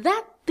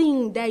 That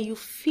thing that you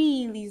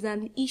feel is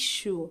an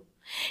issue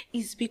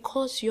is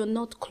because you're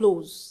not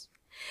close.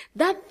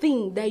 That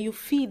thing that you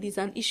feel is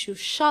an issue.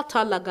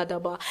 Shata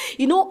lagadaba.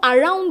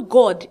 Around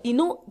God,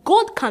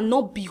 God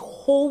cannot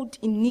behold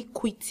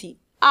iniquity.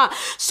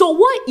 So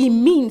what it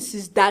means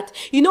is that,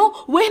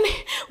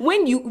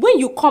 when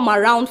you come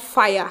around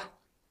fire,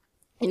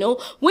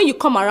 when you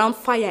come around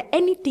fire,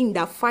 anything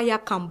that fire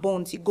can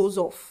burn, it goes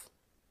off.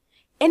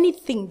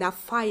 Anything that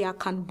fire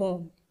can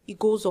burn, it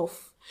goes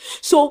off.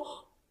 So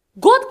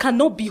God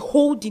cannot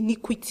behold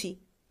iniquity.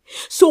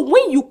 So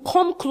when you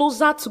come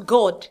closer to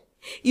God,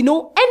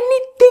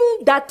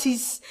 anything that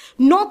is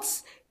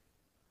not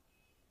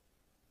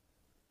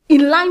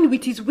in line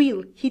with his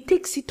will, he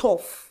takes it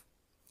off.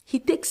 He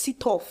takes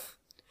it off.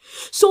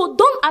 So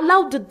don't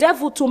allow the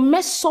devil to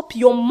mess up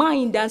your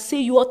mind and say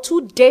you are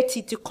too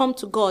dirty to come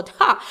to God.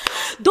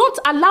 Don't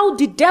allow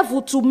the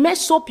devil to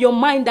mess up your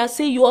mind and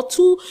say you are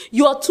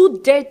too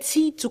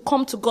dirty to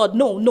come to God.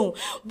 No.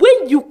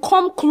 When you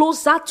come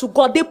closer to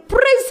God, the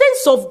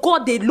presence of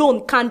God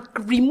alone can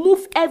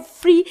remove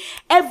every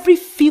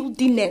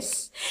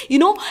filthiness.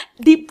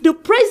 The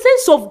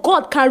presence of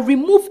God can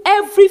remove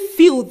every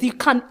filth you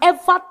can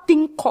ever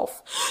think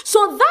of.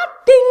 So that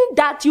thing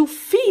that you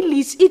feel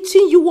is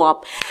eating you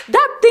up,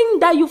 that thing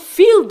that you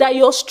feel that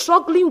you're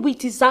struggling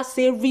with, is as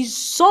a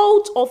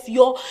result of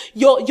your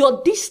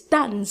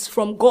distance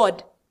from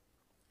God.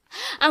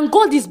 And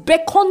God is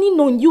beckoning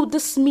on you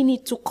this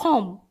minute to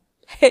come.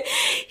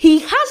 He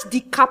has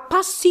the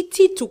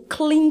capacity to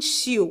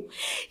cleanse you.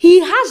 He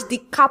has the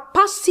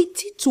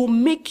capacity to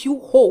make you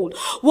whole.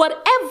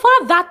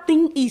 Whatever that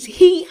thing is,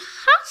 he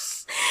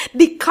has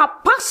the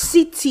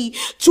capacity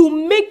to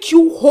make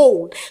you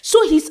whole.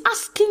 So he's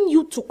asking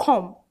you to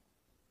come.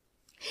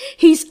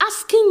 He's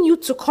asking you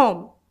to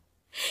come.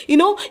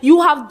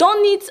 You have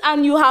done it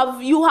and you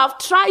have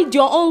tried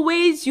your own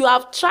ways, you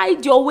have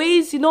tried your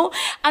ways,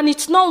 and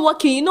it's not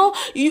working.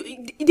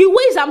 The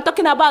ways I'm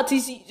talking about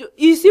is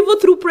even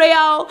through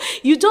prayer.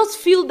 You just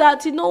feel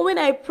that, when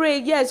I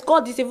pray, yes,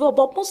 God is able,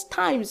 but most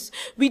times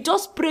we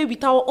just pray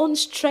with our own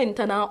strength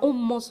and our own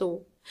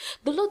muscle.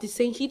 The Lord is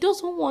saying He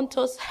doesn't want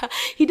us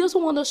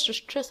to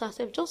stress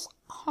ourselves. Just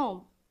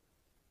come.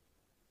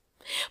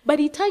 By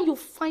the time you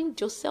find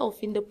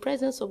yourself in the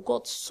presence of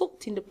God,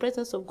 soaked in the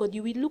presence of God,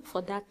 you will look for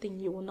that thing,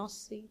 you will not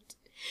see it.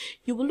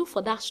 You will look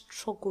for that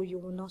struggle, you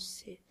will not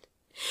see it.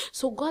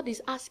 So God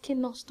is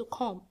asking us to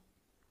come.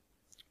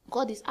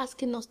 God is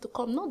asking us to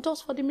come, not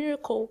just for the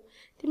miracle.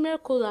 The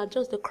miracles are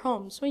just the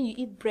crumbs. When you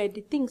eat bread,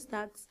 the things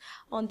that's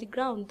on the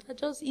ground,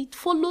 it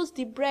follows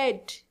the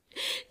bread.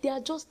 They are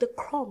just the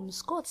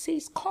crumbs. God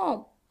says,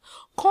 come.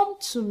 Come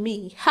to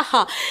me.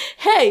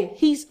 Hey,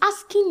 He's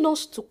asking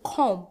us to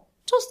come.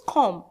 Just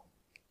come.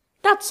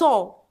 That's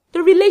all.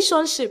 The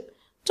relationship.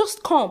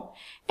 Just come.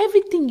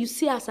 Everything you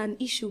see as an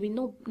issue will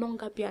no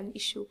longer be an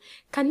issue.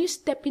 Can you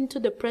step into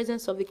the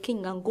presence of the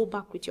King and go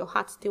back with your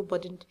heart still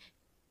burdened?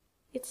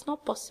 It's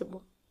not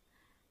possible.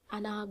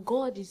 And our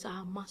God is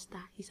our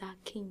master. He's our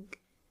King.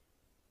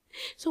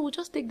 So we'll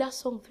just take that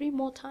song 3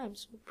 more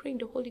times. We'll pray in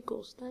the Holy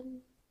Ghost.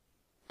 And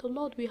the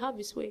Lord will have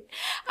His way.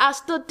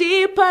 As the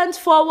deep pants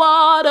for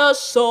water,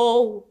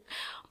 so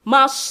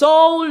my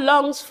soul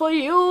longs for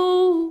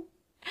you.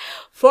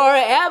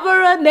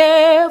 Forever and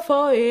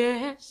ever,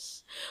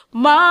 yes,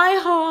 my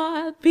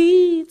heart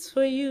beats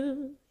for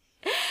you.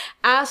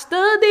 As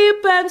the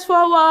deep pants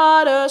for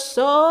water,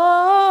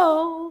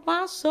 so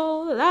my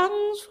soul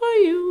longs for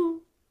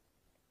you.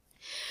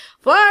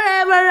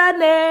 Forever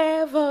and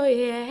ever,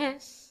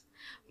 yes,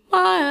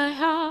 my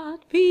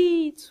heart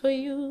beats for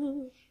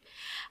you.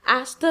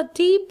 As the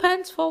deep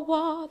pants for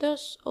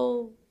waters,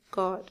 oh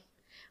God,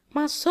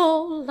 my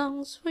soul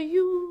longs for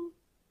you.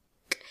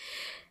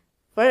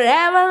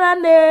 Forever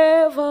and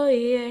ever,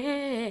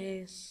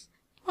 yes,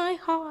 my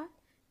heart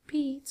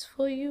beats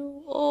for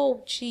you.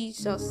 Oh,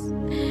 Jesus,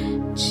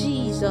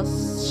 Jesus,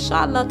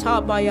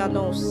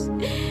 Shalatabayanos,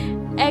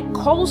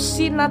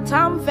 Ekosi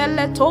natam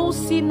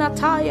veletosi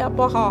nataya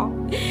baha,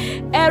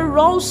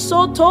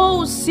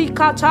 Erosoto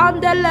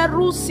sikatandele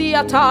rusi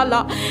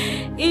atala,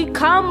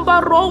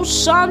 Ikamba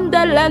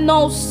roshandele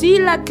no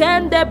sila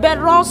kende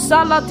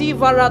berosa la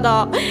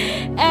divarada,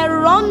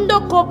 Erondo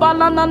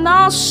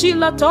kobalanana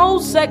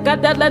shilatose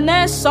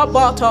gadelene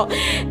sabata,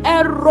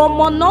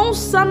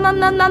 Eromonosa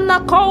nanana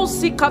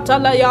kosi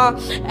katalaya,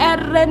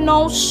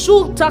 Ereno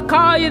suta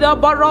kaida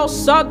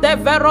barosa de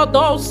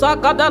verodosa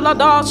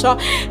gadaladasha,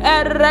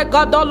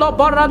 Regadolo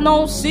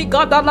baranosi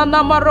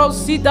gadalana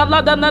marosi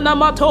daladana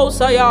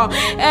matosaya,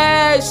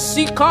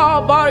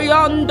 Sika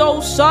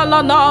bariando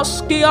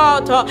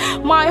salanaskiata.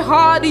 My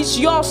heart is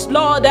yours,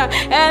 Lord. Our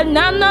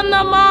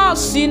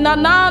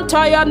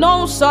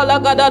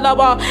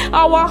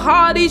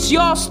heart is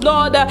yours,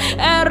 Lord.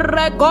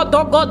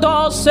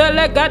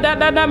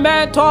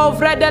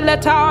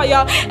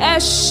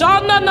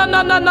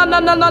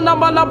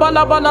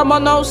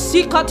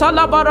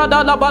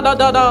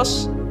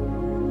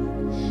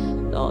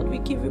 Lord, we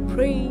give you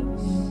praise.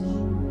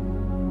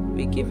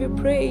 We give you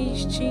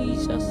praise,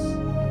 Jesus.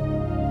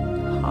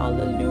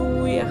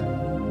 Hallelujah.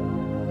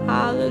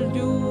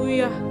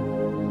 Hallelujah.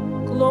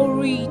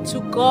 Glory to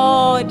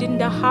God in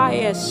the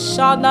highest.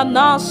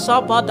 Shanana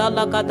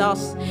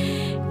sabadalagadas.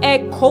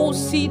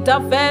 Ekosi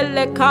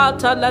davele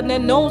katala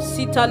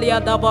nenosi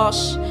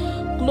taliadabash.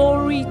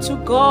 Glory to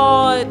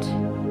God.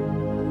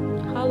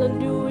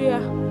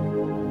 Hallelujah.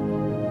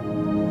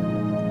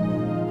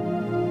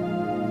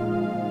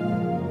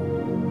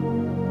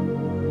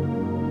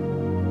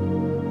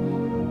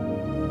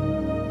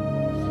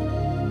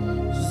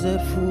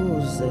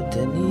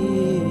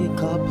 Zefuzeteni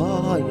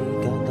kapai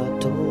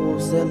gadato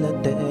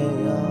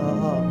zeletea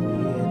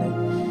yene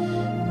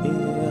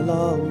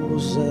ila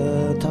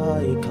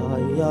uzetai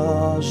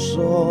kaya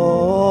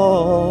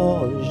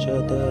so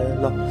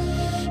jedela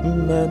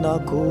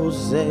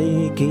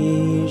Menakuzei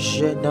ki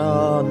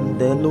jenan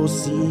de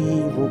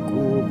lusivu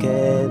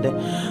kukede.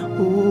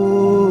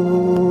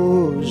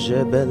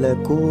 Jebele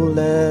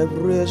kule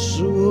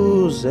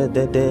vresuze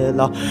de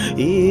dela.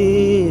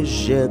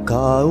 Je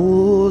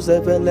cauze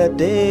vele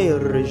de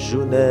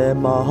rejune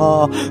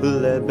maha.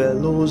 Le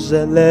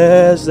beluze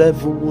leze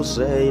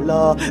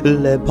vuseila.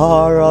 Le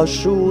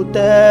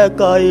parachute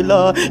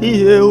kaila.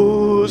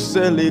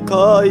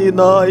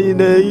 Selikaina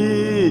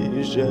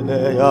inei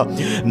genea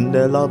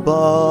nella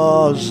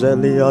base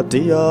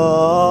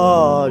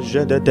liatia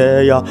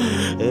jedetea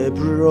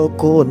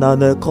broken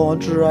and a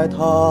contrite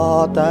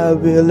heart I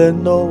will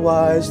in no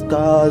wise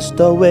cast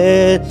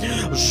away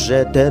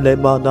jetele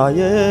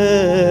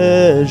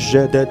manaye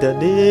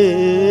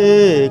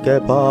jededeni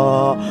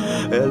kepa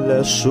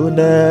ele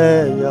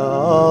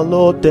suneya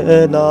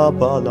lotena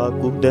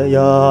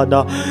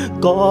palakundeyana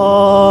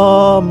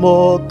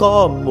como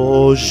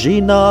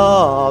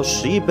jina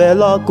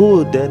shibela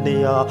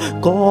kudenia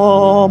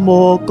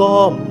como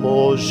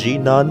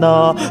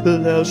jinana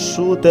le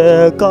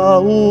sute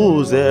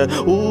kauze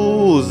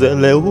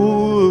le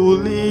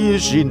uli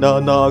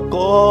jinana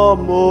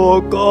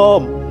como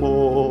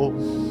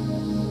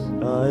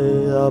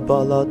Aya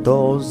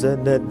balatonze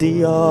ne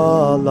dia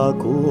la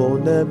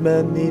kuone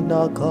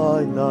menina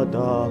kaina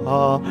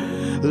da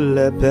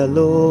le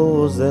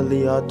peloze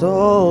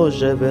liato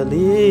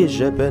jeveli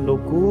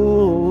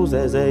jebenuku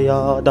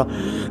zezeyada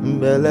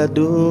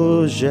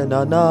meledu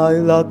jenana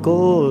la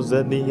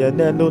koze ni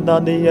enenu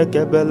nani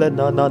ekebele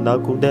nana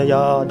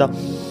kudeyada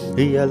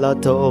Yela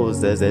to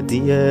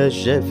zezedie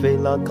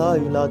jefela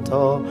kaila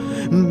to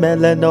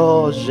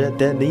meleno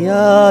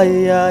jedenia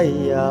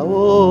ya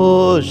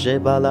o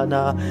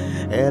jebalana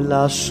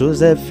ela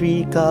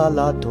suzefika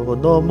la to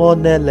no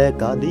monele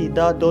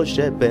kalida do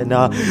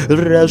jebena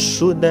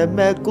resune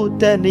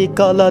mekuteni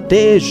kala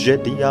de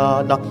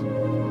jediana.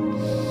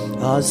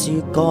 As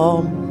you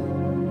come,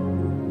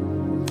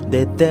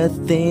 the dead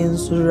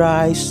things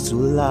rise to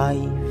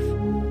life,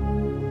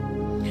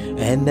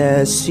 and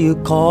as you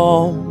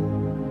come,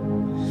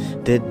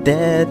 the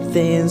dead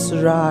things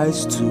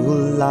rise to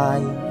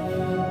life.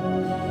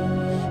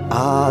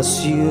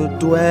 As you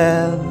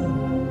dwell,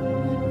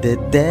 the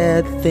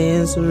dead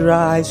things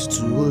rise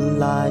to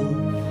life.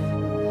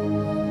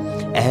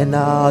 And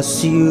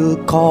as you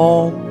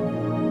come,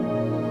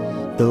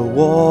 the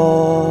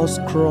walls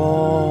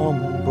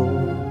crumble.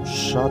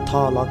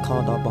 Shatala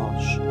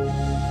Kadabash.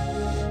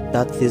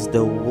 That is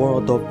the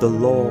word of the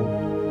Lord.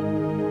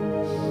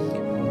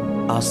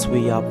 As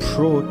we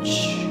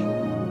approach,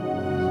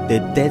 the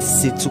dead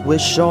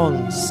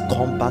situations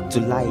come back to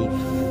life.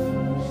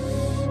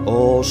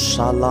 Oh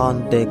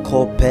shalan de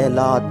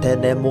kopela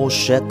tenemo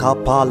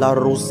shekapala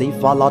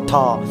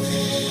rusifalata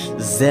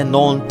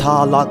zenon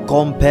tala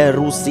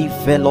komperusi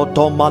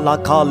felotoma la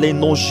kale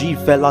no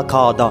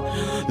jifelakada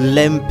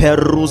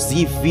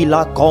lemperusi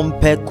fila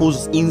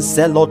kompecus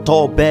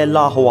inseloto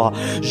belahua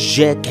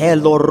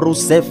jekelo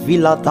ruse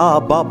filata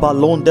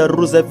babalonde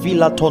ruse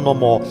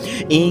filatonomo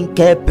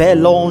inke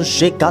pelon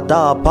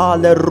jekada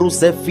pale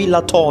ruse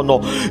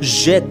filatono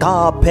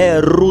jeka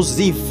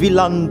perusi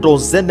filando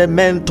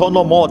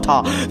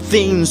zenementonomota.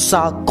 Things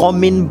are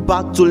coming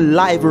back to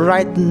life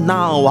right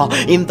now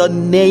in the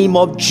name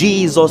of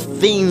Jesus.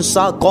 Things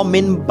are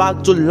coming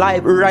back to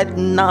life right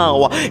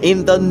now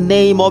in the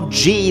name of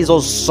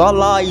Jesus.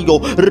 Salayo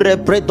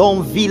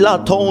repredon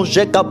vilaton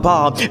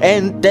jekapa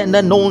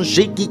entene non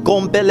jeki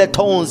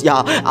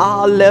compeletonsia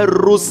ale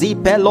rusi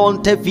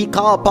pelonte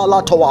vika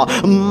palatoa.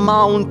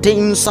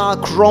 Mountains are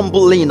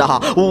crumbling,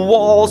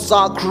 walls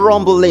are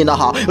crumbling.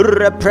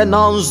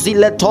 Reprenanzi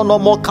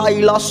letonomo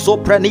kaila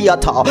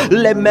sopreniata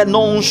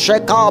lemenon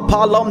sheka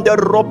palam de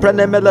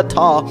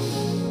roprenemeleta.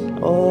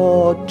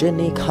 Oh,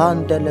 Jenny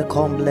Handele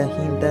Comble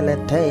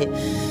Hindelete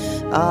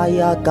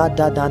Aya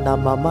Gadadana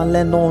Mama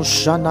Lenon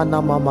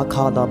Shanana Mama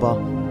Kadaba.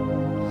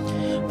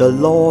 The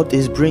Lord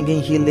is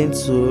bringing healing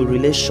to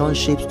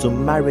relationships, to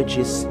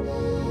marriages.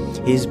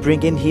 He's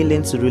bringing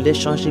healing to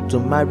relationship, to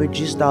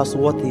marriages. That's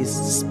what He's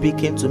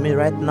speaking to me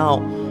right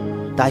now.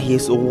 That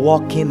He's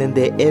walking in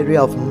the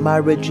area of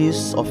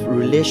marriages, of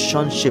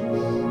relationship.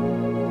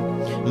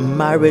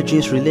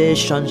 Marriages,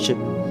 relationship.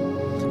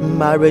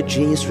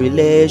 Marriages,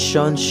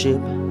 relationship,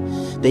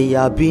 they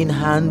are being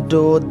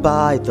handled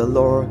by the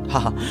Lord.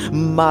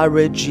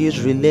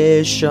 Marriages,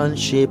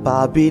 relationship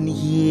are being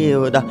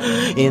healed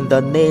in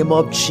the name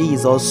of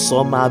Jesus.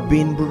 Some are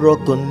being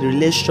broken,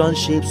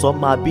 relationships,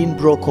 some are being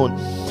broken.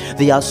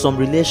 There are some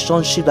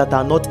relationships that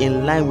are not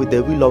in line with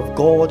the will of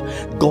God.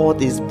 God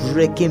is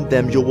breaking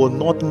them. You will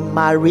not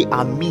marry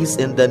amiss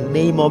in the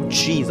name of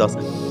Jesus.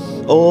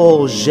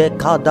 Oh,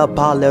 Jekada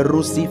Pale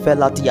Rusi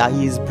Felatia.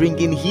 He is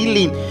bringing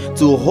healing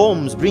to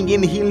homes,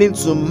 bringing healing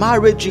to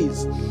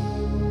marriages.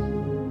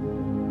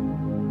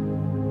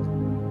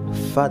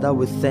 Father,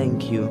 we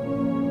thank you.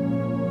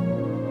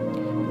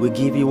 We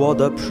give you all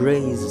the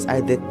praise.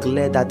 I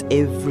declare that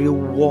every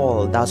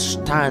wall that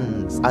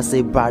stands as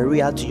a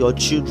barrier to your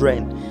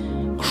children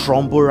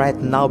crumble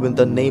right now in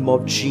the name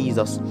of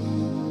Jesus.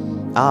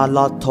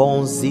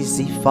 Alaton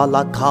zizi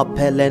fala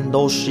kapele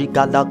no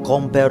shigala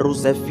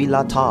komberuze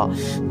filata.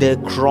 They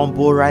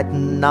crumble right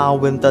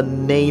now in the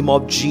name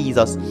of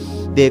Jesus.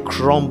 They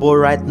crumble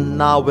right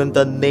now in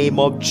the name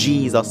of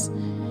Jesus.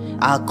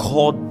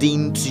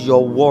 According to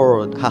your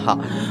word.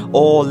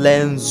 O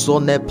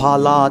lenzone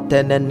pala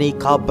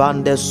tenenika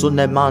bande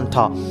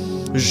sunemanta.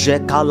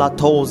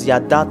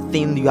 Jekalatosia, that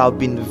thing you have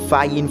been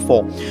vying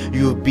for,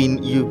 you've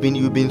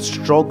been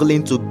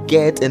struggling to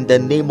get, in the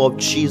name of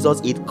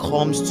Jesus, it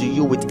comes to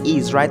you with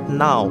ease right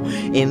now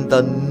in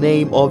the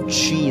name of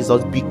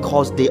Jesus,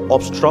 because the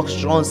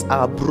obstructions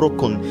are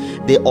broken.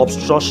 The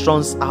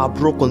obstructions are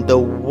broken. The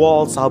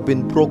walls have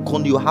been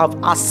broken. You have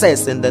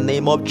access in the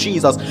name of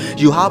Jesus.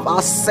 You have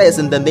access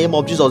in the name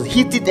of Jesus.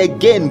 Hit it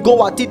again.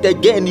 Go at it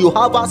again. You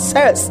have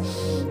access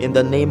in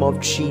the name of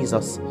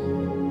Jesus.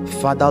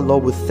 Father,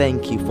 Lord, we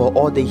thank you for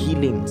all the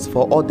healings,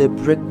 for all the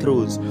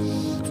breakthroughs,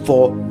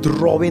 for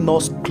drawing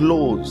us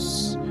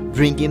close,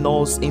 bringing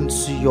us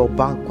into your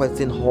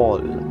banqueting hall,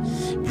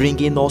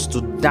 bringing us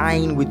to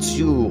dine with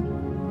you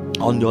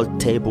on your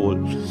table.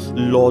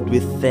 Lord, we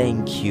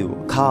thank you.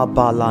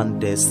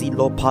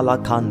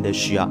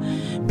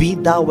 Be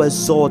thou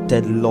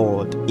exalted,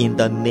 Lord, in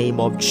the name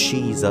of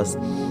Jesus.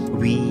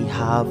 We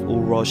have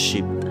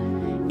worshipped.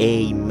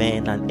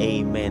 Amen and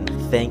amen.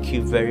 Thank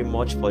you very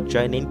much for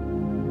joining.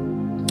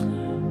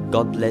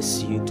 God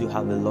bless you. Do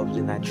have a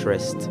lovely night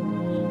rest.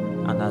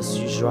 And as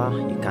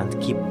usual, you can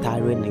keep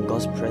tarrying in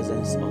God's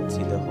presence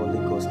until the Holy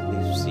Ghost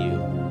leaves you.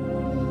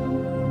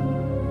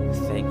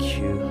 Thank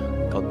you.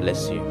 God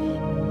bless you.